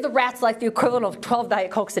we give the rats like the equivalent of 12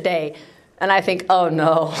 Diet Cokes a day. And I think, oh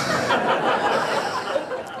no.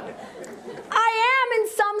 I am, in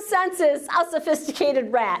some senses, a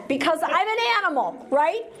sophisticated rat because I'm an animal,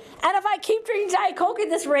 right? And if I keep drinking Diet Coke at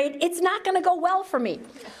this rate, it's not going to go well for me.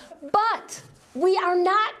 But we are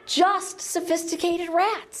not just sophisticated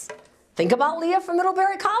rats. Think about Leah from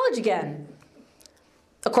Middlebury College again.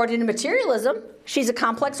 According to materialism, she's a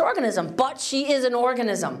complex organism, but she is an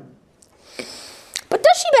organism. But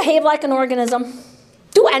does she behave like an organism?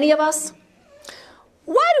 Do any of us?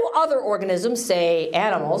 Why do other organisms, say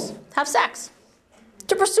animals, have sex?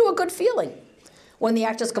 To pursue a good feeling. When the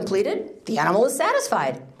act is completed, the animal is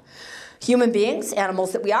satisfied. Human beings,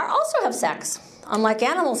 animals that we are, also have sex. Unlike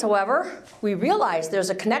animals, however, we realize there's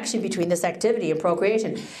a connection between this activity and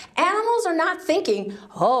procreation. Animals are not thinking,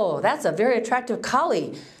 oh, that's a very attractive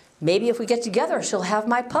collie. Maybe if we get together, she'll have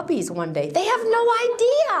my puppies one day. They have no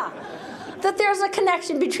idea that there's a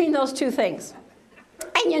connection between those two things.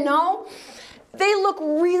 And you know, they look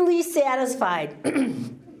really satisfied.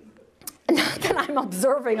 Not that I'm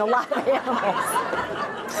observing a lot of animals.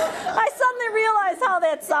 I suddenly realized how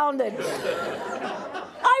that sounded.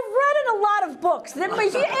 I've read in a lot of books that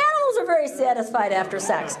animals are very satisfied after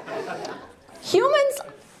sex. Humans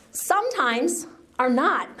sometimes are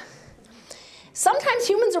not. Sometimes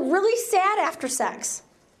humans are really sad after sex,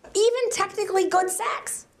 even technically good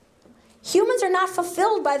sex. Humans are not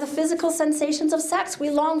fulfilled by the physical sensations of sex. We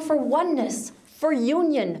long for oneness, for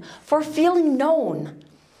union, for feeling known.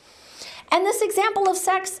 And this example of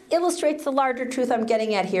sex illustrates the larger truth I'm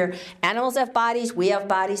getting at here. Animals have bodies, we have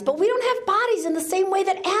bodies, but we don't have bodies in the same way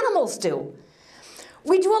that animals do.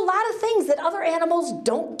 We do a lot of things that other animals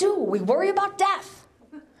don't do. We worry about death.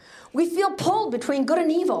 We feel pulled between good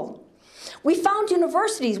and evil. We found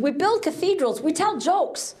universities, we build cathedrals, we tell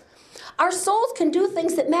jokes. Our souls can do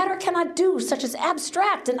things that matter cannot do, such as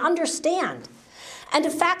abstract and understand. And a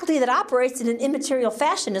faculty that operates in an immaterial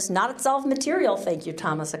fashion is not itself material, thank you,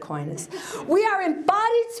 Thomas Aquinas. We are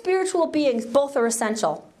embodied spiritual beings, both are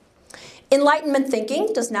essential. Enlightenment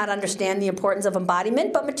thinking does not understand the importance of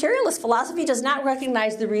embodiment, but materialist philosophy does not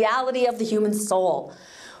recognize the reality of the human soul.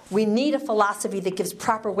 We need a philosophy that gives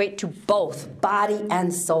proper weight to both body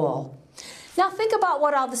and soul. Now think about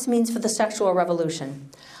what all this means for the sexual revolution.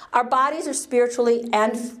 Our bodies are spiritually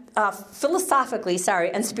and philosophically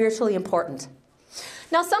and spiritually important.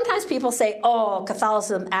 Now, sometimes people say, oh,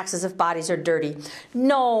 Catholicism acts as if bodies are dirty.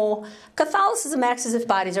 No, Catholicism acts as if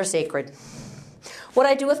bodies are sacred. What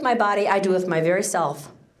I do with my body, I do with my very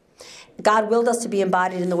self. God willed us to be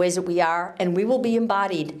embodied in the ways that we are, and we will be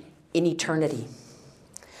embodied in eternity.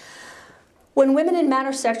 When women and men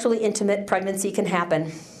are sexually intimate, pregnancy can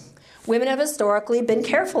happen. Women have historically been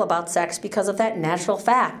careful about sex because of that natural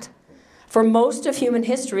fact. For most of human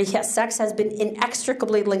history, sex has been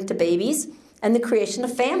inextricably linked to babies and the creation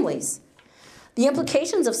of families. The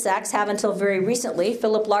implications of sex have, until very recently,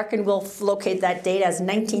 Philip Larkin will locate that date as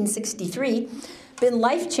 1963, been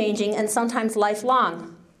life-changing and sometimes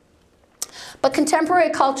lifelong. But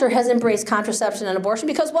contemporary culture has embraced contraception and abortion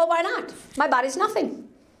because, well, why not? My body's nothing.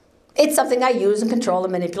 It's something I use and control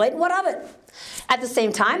and manipulate, what of it? At the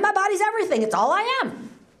same time, my body's everything. It's all I am.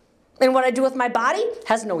 And what I do with my body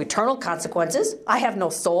has no eternal consequences. I have no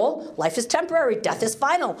soul. Life is temporary. Death is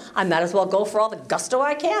final. I might as well go for all the gusto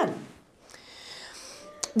I can.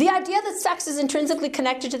 The idea that sex is intrinsically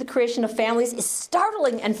connected to the creation of families is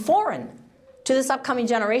startling and foreign to this upcoming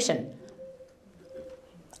generation.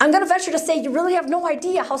 I'm going to venture to say you really have no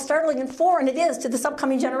idea how startling and foreign it is to this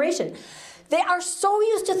upcoming generation. They are so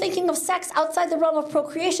used to thinking of sex outside the realm of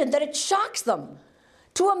procreation that it shocks them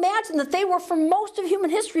to imagine that they were, for most of human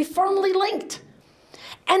history, firmly linked,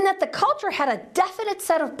 and that the culture had a definite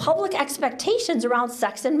set of public expectations around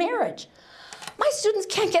sex and marriage. My students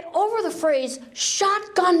can't get over the phrase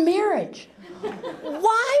shotgun marriage.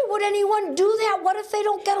 Why would anyone do that? What if they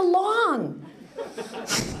don't get along?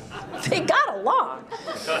 They got along.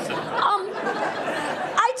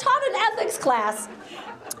 I taught an ethics class.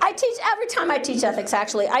 Every time I teach ethics,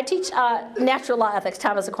 actually. I teach natural law ethics,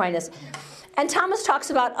 Thomas Aquinas. And Thomas talks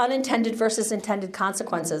about unintended versus intended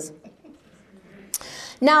consequences.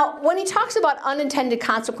 Now, when he talks about unintended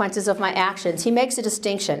consequences of my actions, he makes a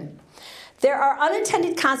distinction. There are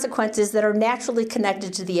unintended consequences that are naturally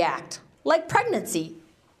connected to the act, like pregnancy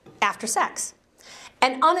after sex,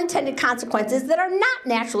 and unintended consequences that are not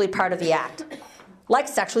naturally part of the act, like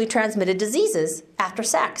sexually transmitted diseases after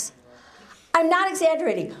sex. I'm not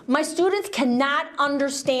exaggerating. My students cannot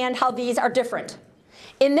understand how these are different.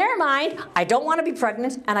 In their mind, I don't want to be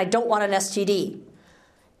pregnant and I don't want an STD.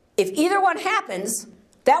 If either one happens,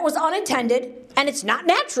 that was unintended and it's not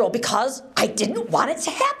natural because I didn't want it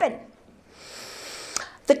to happen.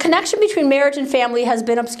 The connection between marriage and family has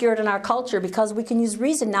been obscured in our culture because we can use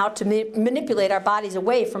reason now to manipulate our bodies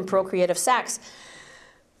away from procreative sex.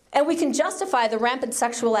 And we can justify the rampant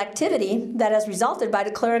sexual activity that has resulted by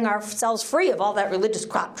declaring ourselves free of all that religious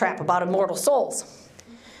crap about immortal souls.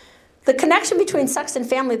 The connection between sex and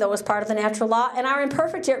family, though, is part of the natural law, and our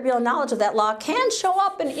imperfect yet real knowledge of that law can show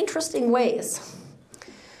up in interesting ways.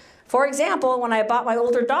 For example, when I bought my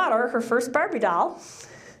older daughter her first Barbie doll,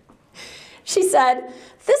 she said,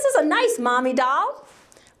 "This is a nice mommy doll.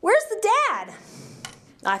 Where's the dad?"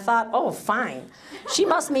 I thought, oh, fine. She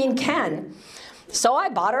must mean Ken. So I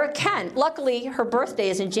bought her a Ken. Luckily, her birthday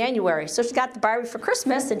is in January, so she got the Barbie for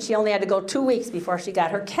Christmas, and she only had to go 2 weeks before she got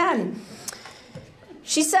her Ken.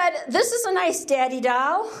 She said, "This is a nice daddy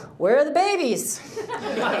doll. Where are the babies?"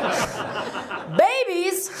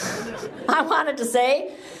 Babies? I wanted to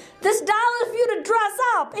say. This doll is for you to dress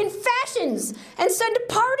up in fashions and send to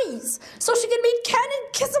parties so she can meet Ken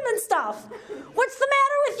and kiss him and stuff. What's the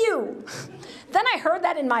matter with you? Then I heard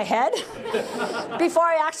that in my head before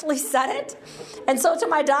I actually said it. And so to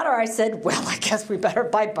my daughter I said, well, I guess we better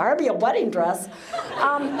buy Barbie a wedding dress,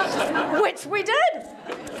 which we did.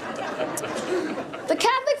 The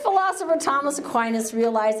Catholic philosopher Thomas Aquinas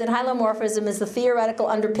realized that hylomorphism is the theoretical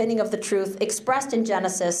underpinning of the truth expressed in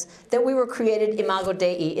Genesis that we were created imago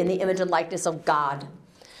Dei, in the image and likeness of God.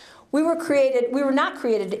 We were not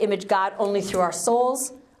created to image God only through our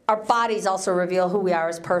souls. Our bodies also reveal who we are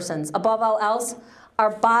as persons. Above all else,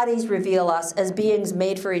 our bodies reveal us as beings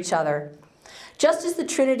made for each other. Just as the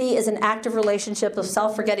Trinity is an active relationship of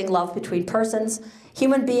self-forgetting love between persons,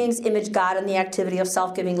 human beings image God in the activity of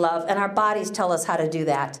self-giving love, and our bodies tell us how to do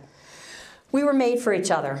that. We were made for each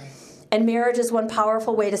other, and marriage is one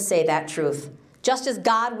powerful way to say that truth. Just as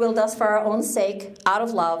God willed us for our own sake, out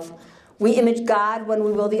of love, we image God when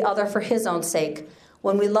we will the other for his own sake,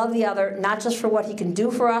 when we love the other not just for what he can do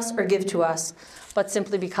for us or give to us, but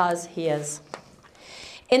simply because he is.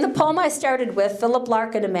 In the poem I started with, Philip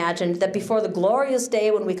Larkin imagined that before the glorious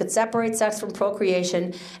day when we could separate sex from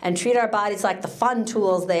procreation and treat our bodies like the fun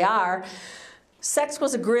tools they are, sex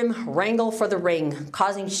was a grim wrangle for the ring,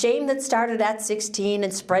 causing shame that started at 16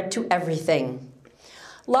 and spread to everything.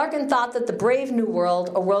 Larkin thought that the brave new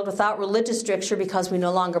world, a world without religious stricture because we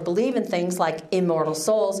no longer believe in things like immortal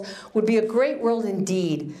souls, would be a great world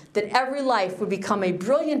indeed, that every life would become a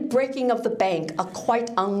brilliant breaking of the bank, a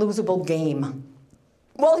quite unlosable game.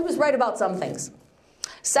 Well, he was right about some things.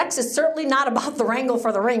 Sex is certainly not about the wrangle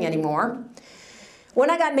for the ring anymore.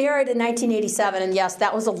 When I got married in 1987, and yes,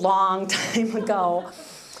 that was a long time ago,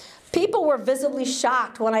 people were visibly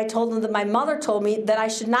shocked when I told them that my mother told me that I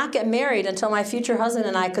should not get married until my future husband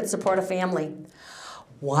and I could support a family.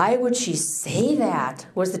 "Why would she say that?"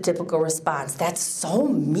 was the typical response. "That's so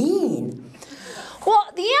mean." Well,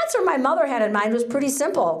 the answer my mother had in mind was pretty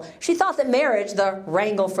simple. She thought that marriage, the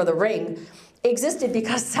wrangle for the ring, existed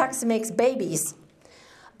because sex makes babies.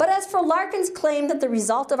 But as for Larkin's claim that the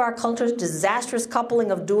result of our culture's disastrous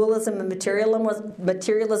coupling of dualism and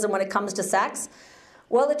materialism when it comes to sex,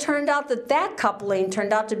 well, it turned out that that coupling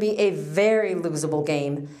turned out to be a very losable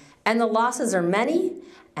game. And the losses are many,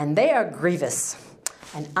 and they are grievous.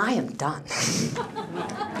 And I am done. Thank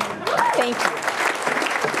you.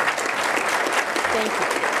 Thank you.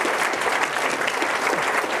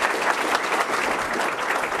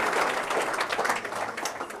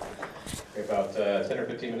 About 10 or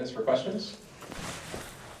 15 minutes for questions.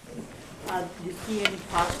 Do you see any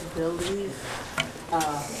possibilities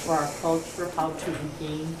for our culture, how to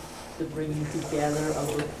regain the bringing together of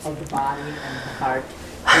the body and the heart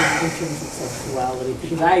in terms of sexuality?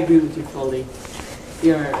 Because I agree with you fully.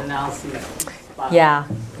 Your analysis is spot on. Yeah.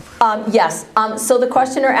 Yes. So the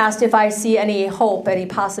questioner asked if I see any hope, any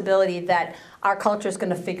possibility that our culture is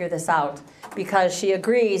going to figure this out, because she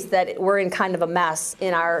agrees that we're in kind of a mess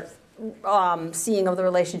in our seeing of the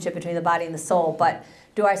relationship between the body and the soul. But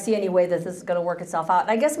do I see any way that this is going to work itself out?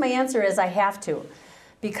 And I guess my answer is I have to,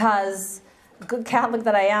 because good Catholic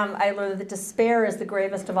that I am, I learned that despair is the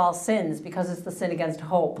gravest of all sins because it's the sin against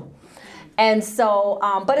hope. And so,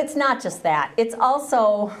 but it's not just that. It's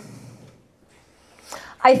also,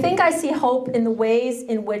 I think I see hope in the ways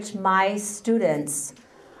in which my students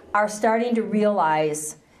are starting to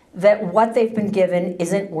realize that what they've been given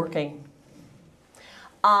isn't working.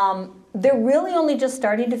 They're really only just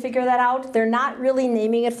starting to figure that out. They're not really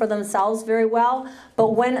naming it for themselves very well,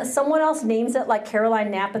 but when someone else names it, like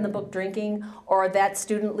Caroline Knapp in the book Drinking, or that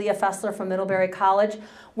student Leah Fessler from Middlebury College,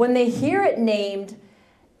 when they hear it named,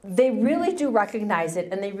 they really do recognize it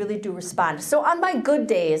and they really do respond. So on my good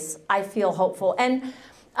days, I feel hopeful. And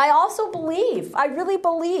I also believe, I really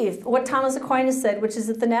believe what Thomas Aquinas said, which is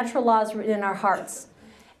that the natural law is written in our hearts.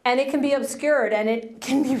 And it can be obscured, and it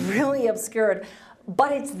can be really obscured,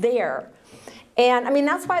 but it's there. And I mean,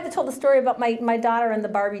 that's why I told the story about my daughter and the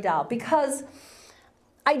Barbie doll, because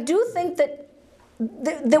I do think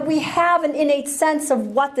that we have an innate sense of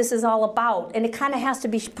what this is all about, and it kind of has to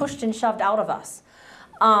be pushed and shoved out of us.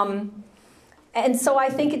 And so I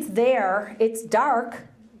think it's there. It's dark,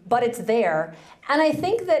 but it's there. And I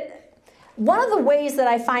think that one of the ways that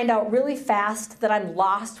I find out really fast that I'm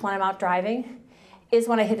lost when I'm out driving is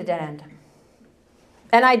when I hit a dead end.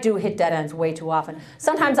 And I do hit dead ends way too often.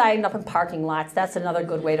 Sometimes I end up in parking lots. That's another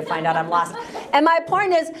good way to find out I'm lost. And my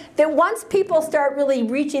point is that once people start really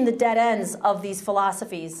reaching the dead ends of these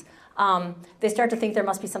philosophies, they start to think there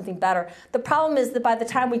must be something better. The problem is that by the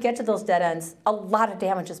time we get to those dead ends, a lot of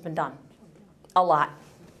damage has been done. A lot.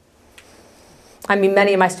 I mean,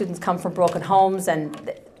 many of my students come from broken homes,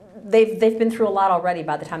 and they've been through a lot already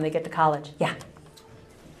by the time they get to college. Yeah.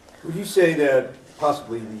 Would you say that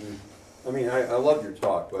possibly I love your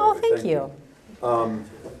talk. Oh, thank you.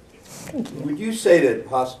 Would you say that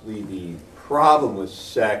possibly the problem with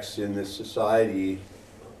sex in this society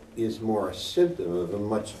is more a symptom of a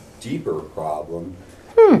much deeper problem,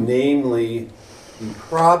 namely the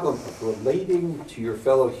problem of relating to your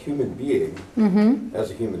fellow human being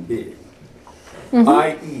as a human being?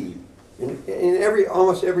 I.e., in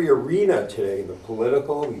almost every arena today, in the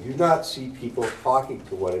political, we do not see people talking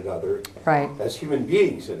to one another as human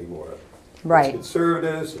beings anymore. Right. It's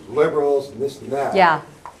conservatives and liberals and this and that. Yeah.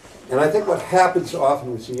 And I think what happens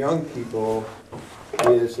often with young people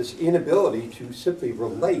is this inability to simply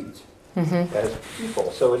relate as people.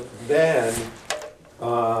 So it then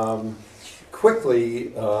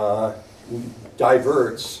quickly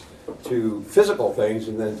diverts to physical things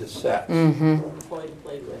and then to sex.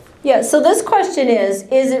 Yeah, so this question is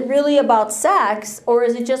it really about sex, or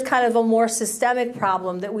is it just kind of a more systemic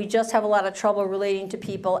problem that we just have a lot of trouble relating to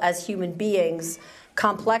people as human beings,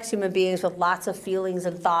 complex human beings with lots of feelings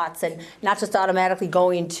and thoughts, and not just automatically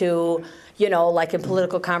going to, like in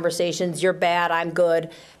political conversations, you're bad, I'm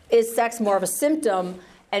good. Is sex more of a symptom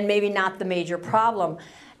and maybe not the major problem?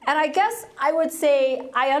 And I guess I would say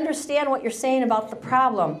I understand what you're saying about the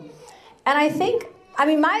problem. And I think,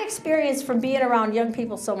 my experience from being around young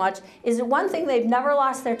people so much is that one thing they've never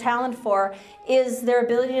lost their talent for is their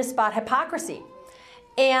ability to spot hypocrisy.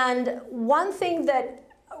 And one thing that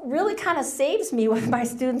really kind of saves me with my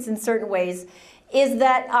students in certain ways is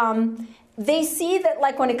that they see that,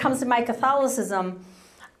 like, when it comes to my Catholicism,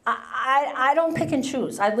 I don't pick and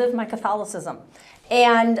choose. I live my Catholicism.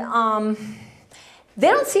 And they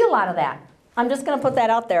don't see a lot of that. I'm just going to put that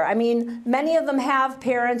out there. I mean, many of them have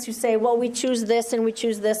parents who say, well, we choose this, and we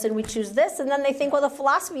choose this, and we choose this. And then they think, well, the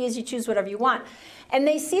philosophy is you choose whatever you want. And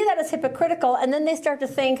they see that as hypocritical, and then they start to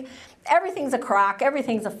think everything's a crock,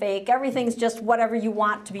 everything's a fake, everything's just whatever you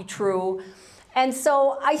want to be true. And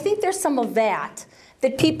so I think there's some of that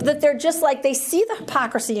they're just like, they see the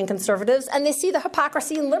hypocrisy in conservatives, and they see the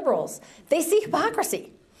hypocrisy in liberals. They see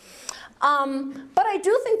hypocrisy. But I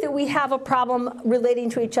do think that we have a problem relating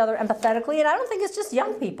to each other empathetically, and I don't think it's just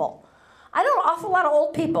young people. I know an awful lot of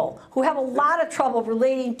old people who have a lot of trouble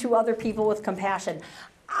relating to other people with compassion.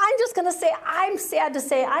 I'm just going to say, I'm sad to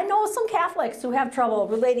say, I know some Catholics who have trouble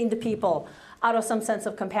relating to people out of some sense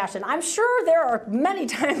of compassion. I'm sure there are many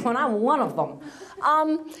times when I'm one of them.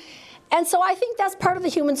 And so I think that's part of the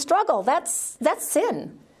human struggle. That's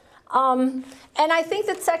sin. And I think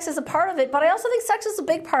that sex is a part of it, but I also think sex is a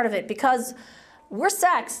big part of it, because we're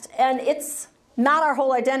sexed, and it's not our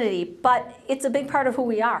whole identity, but it's a big part of who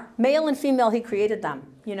we are. Male and female, he created them,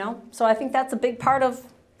 So I think that's a big part of,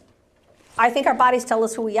 I think our bodies tell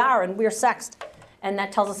us who we are, and we're sexed. And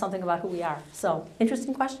that tells us something about who we are. So,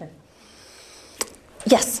 interesting question.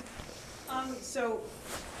 Yes? So,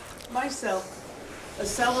 myself, a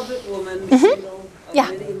celibate woman, single of Yeah.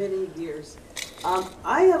 many, many years,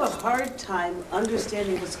 I have a hard time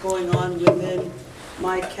understanding what's going on within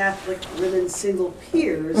my Catholic women single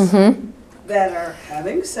peers that are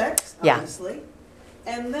having sex, Yeah. honestly,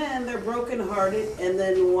 and then they're brokenhearted and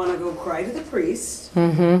then want to go cry to the priest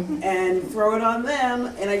and throw it on them.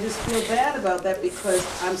 And I just feel bad about that because,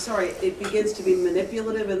 I'm sorry, it begins to be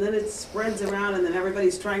manipulative and then it spreads around and then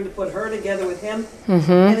everybody's trying to put her together with him.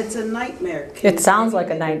 And it's a nightmare. It sounds like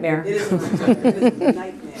a nightmare. It is a nightmare. It is a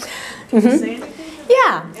nightmare. Can you say anything to that?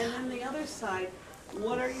 Yeah. And then the other side,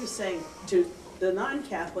 what are you saying to the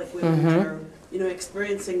non-Catholic women who are,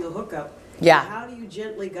 experiencing the hookup? Yeah. How do you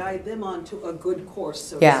gently guide them onto a good course,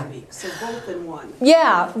 so Yeah. to speak? So both in one.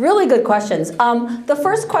 Yeah, really good questions. The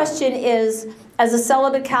first question is, as a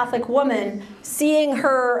celibate Catholic woman, seeing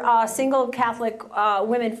her single Catholic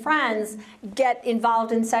women friends get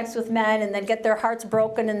involved in sex with men and then get their hearts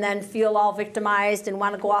broken and then feel all victimized and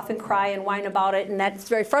want to go off and cry and whine about it, and that's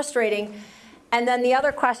very frustrating. And then the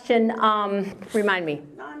other question, remind me.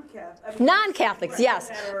 Non-Catholics, yes.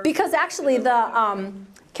 Because actually the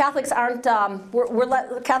Catholics aren't,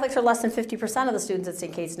 Catholics are less than 50% of the students at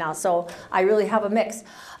St. Kate's now, so I really have a mix.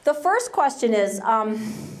 The first question is,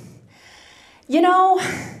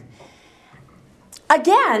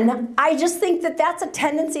 again, I just think that that's a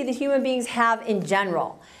tendency that human beings have in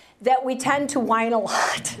general, that we tend to whine a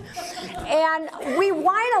lot. And we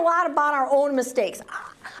whine a lot about our own mistakes.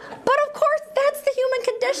 But of course, that's the human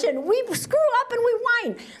condition. We screw up and we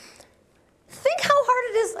whine. Think how hard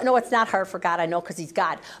it is. No, it's not hard for God, I know, because he's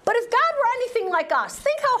God. But if God were anything like us,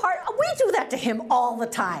 think how hard. We do that to him all the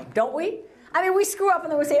time, don't we? I mean, we screw up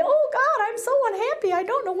and then we say, oh, God, I'm so unhappy. I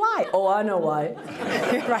don't know why. Oh, I know why.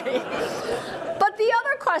 Right? But the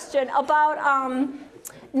other question about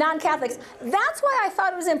non-Catholics, that's why I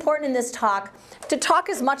thought it was important in this talk to talk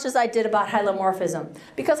as much as I did about hylomorphism.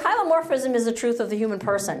 Because hylomorphism is the truth of the human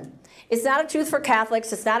person. It's not a truth for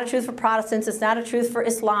Catholics, it's not a truth for Protestants, it's not a truth for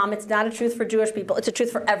Islam, it's not a truth for Jewish people, it's a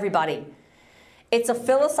truth for everybody. It's a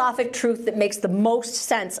philosophic truth that makes the most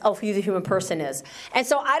sense of who the human person is. And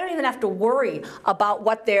so I don't even have to worry about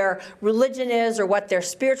what their religion is or what their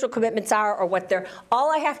spiritual commitments are or what their...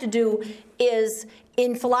 All I have to do is,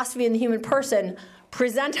 in philosophy and the human person,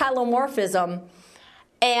 present hylomorphism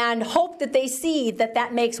and hope that they see that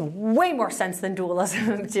that makes way more sense than dualism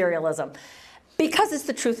and materialism. Because it's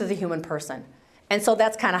the truth of the human person. And so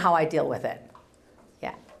that's kind of how I deal with it.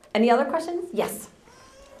 Yeah. Any other questions? Yes.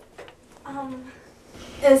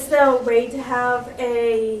 Is there a way to have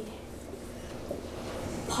a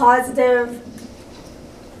positive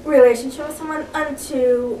relationship with someone and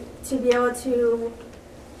to be able to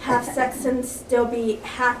have sex and still be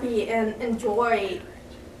happy and enjoy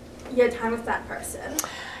your time with that person?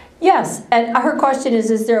 Yes, and her question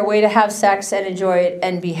is there a way to have sex and enjoy it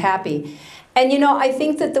and be happy? And I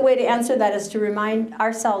think that the way to answer that is to remind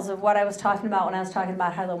ourselves of what I was talking about when I was talking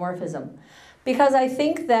about hylomorphism. Because I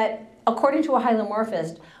think that according to a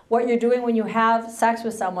hylomorphist, what you're doing when you have sex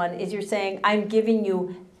with someone is you're saying, I'm giving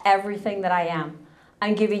you everything that I am.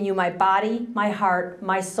 I'm giving you my body, my heart,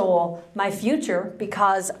 my soul, my future,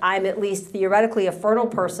 because I'm at least theoretically a fertile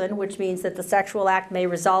person, which means that the sexual act may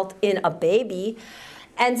result in a baby.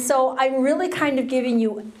 And so I'm really kind of giving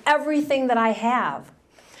you everything that I have.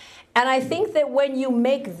 And I think that when you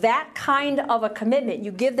make that kind of a commitment,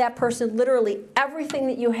 you give that person literally everything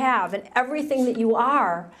that you have and everything that you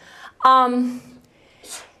are, I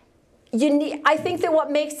think that what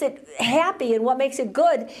makes it happy and what makes it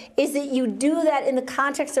good is that you do that in the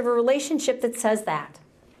context of a relationship that says that.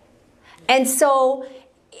 And so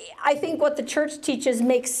I think what the church teaches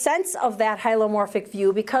makes sense of that hylomorphic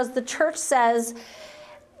view, because the church says,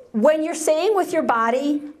 when you're saying with your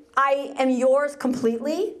body, I am yours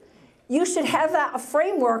completely, you should have a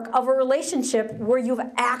framework of a relationship where you've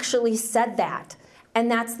actually said that.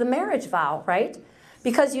 And that's the marriage vow, right?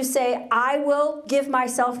 Because you say, I will give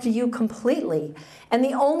myself to you completely. And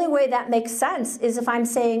the only way that makes sense is if I'm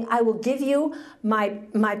saying, I will give you my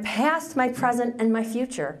past, my present, and my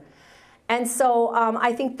future. And so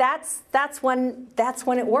I think that's when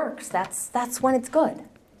it works. That's when it's good.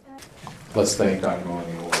 Let's thank Dr.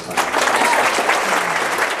 Maloney one more time.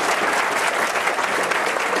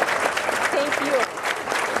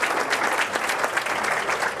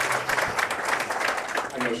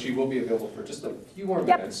 She will be available for just a few more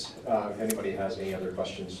minutes if anybody has any other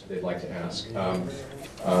questions they'd like to ask.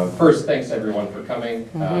 First, thanks everyone for coming.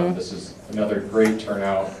 This is another great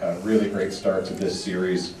turnout, a really great start to this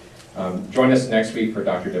series. Join us next week for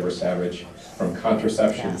Dr. Deborah Savage, From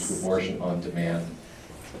Contraception Yes. to Abortion on Demand.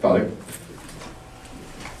 Father?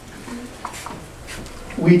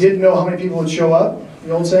 We didn't know how many people would show up.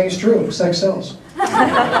 The old saying is true, sex sells.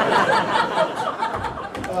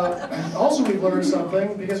 Also, we've learned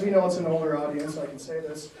something, because we know it's an older audience, so I can say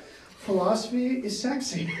this. Philosophy is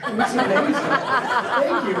sexy, and it's amazing.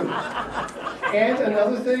 Thank you. And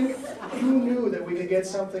another thing, who knew that we could get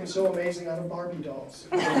something so amazing out of Barbie dolls?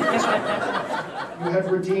 You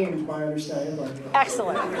have redeemed my understanding of Barbie dolls.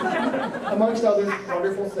 Excellent. Amongst other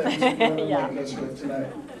wonderful things that you're going to Yeah. make us with tonight.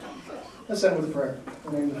 Let's end with prayer.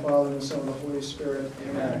 In the name of the Father, and the Son, and the Holy Spirit.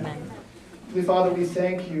 Amen. Amen. Holy Father, we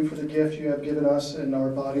thank you for the gift you have given us in our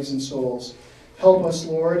bodies and souls. Help us,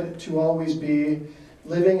 Lord, to always be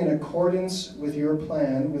living in accordance with your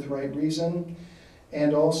plan, with right reason,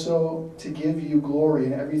 and also to give you glory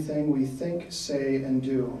in everything we think, say, and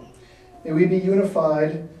do. May we be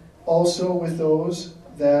unified also with those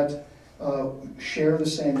that share the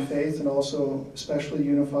same faith, and also especially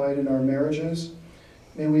unified in our marriages.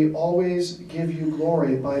 May we always give you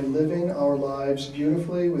glory by living our lives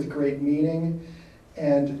beautifully with great meaning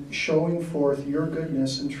and showing forth your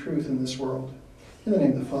goodness and truth in this world. In the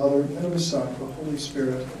name of the Father, and of the Son, and of the Holy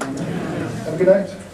Spirit. Amen. Have a good night.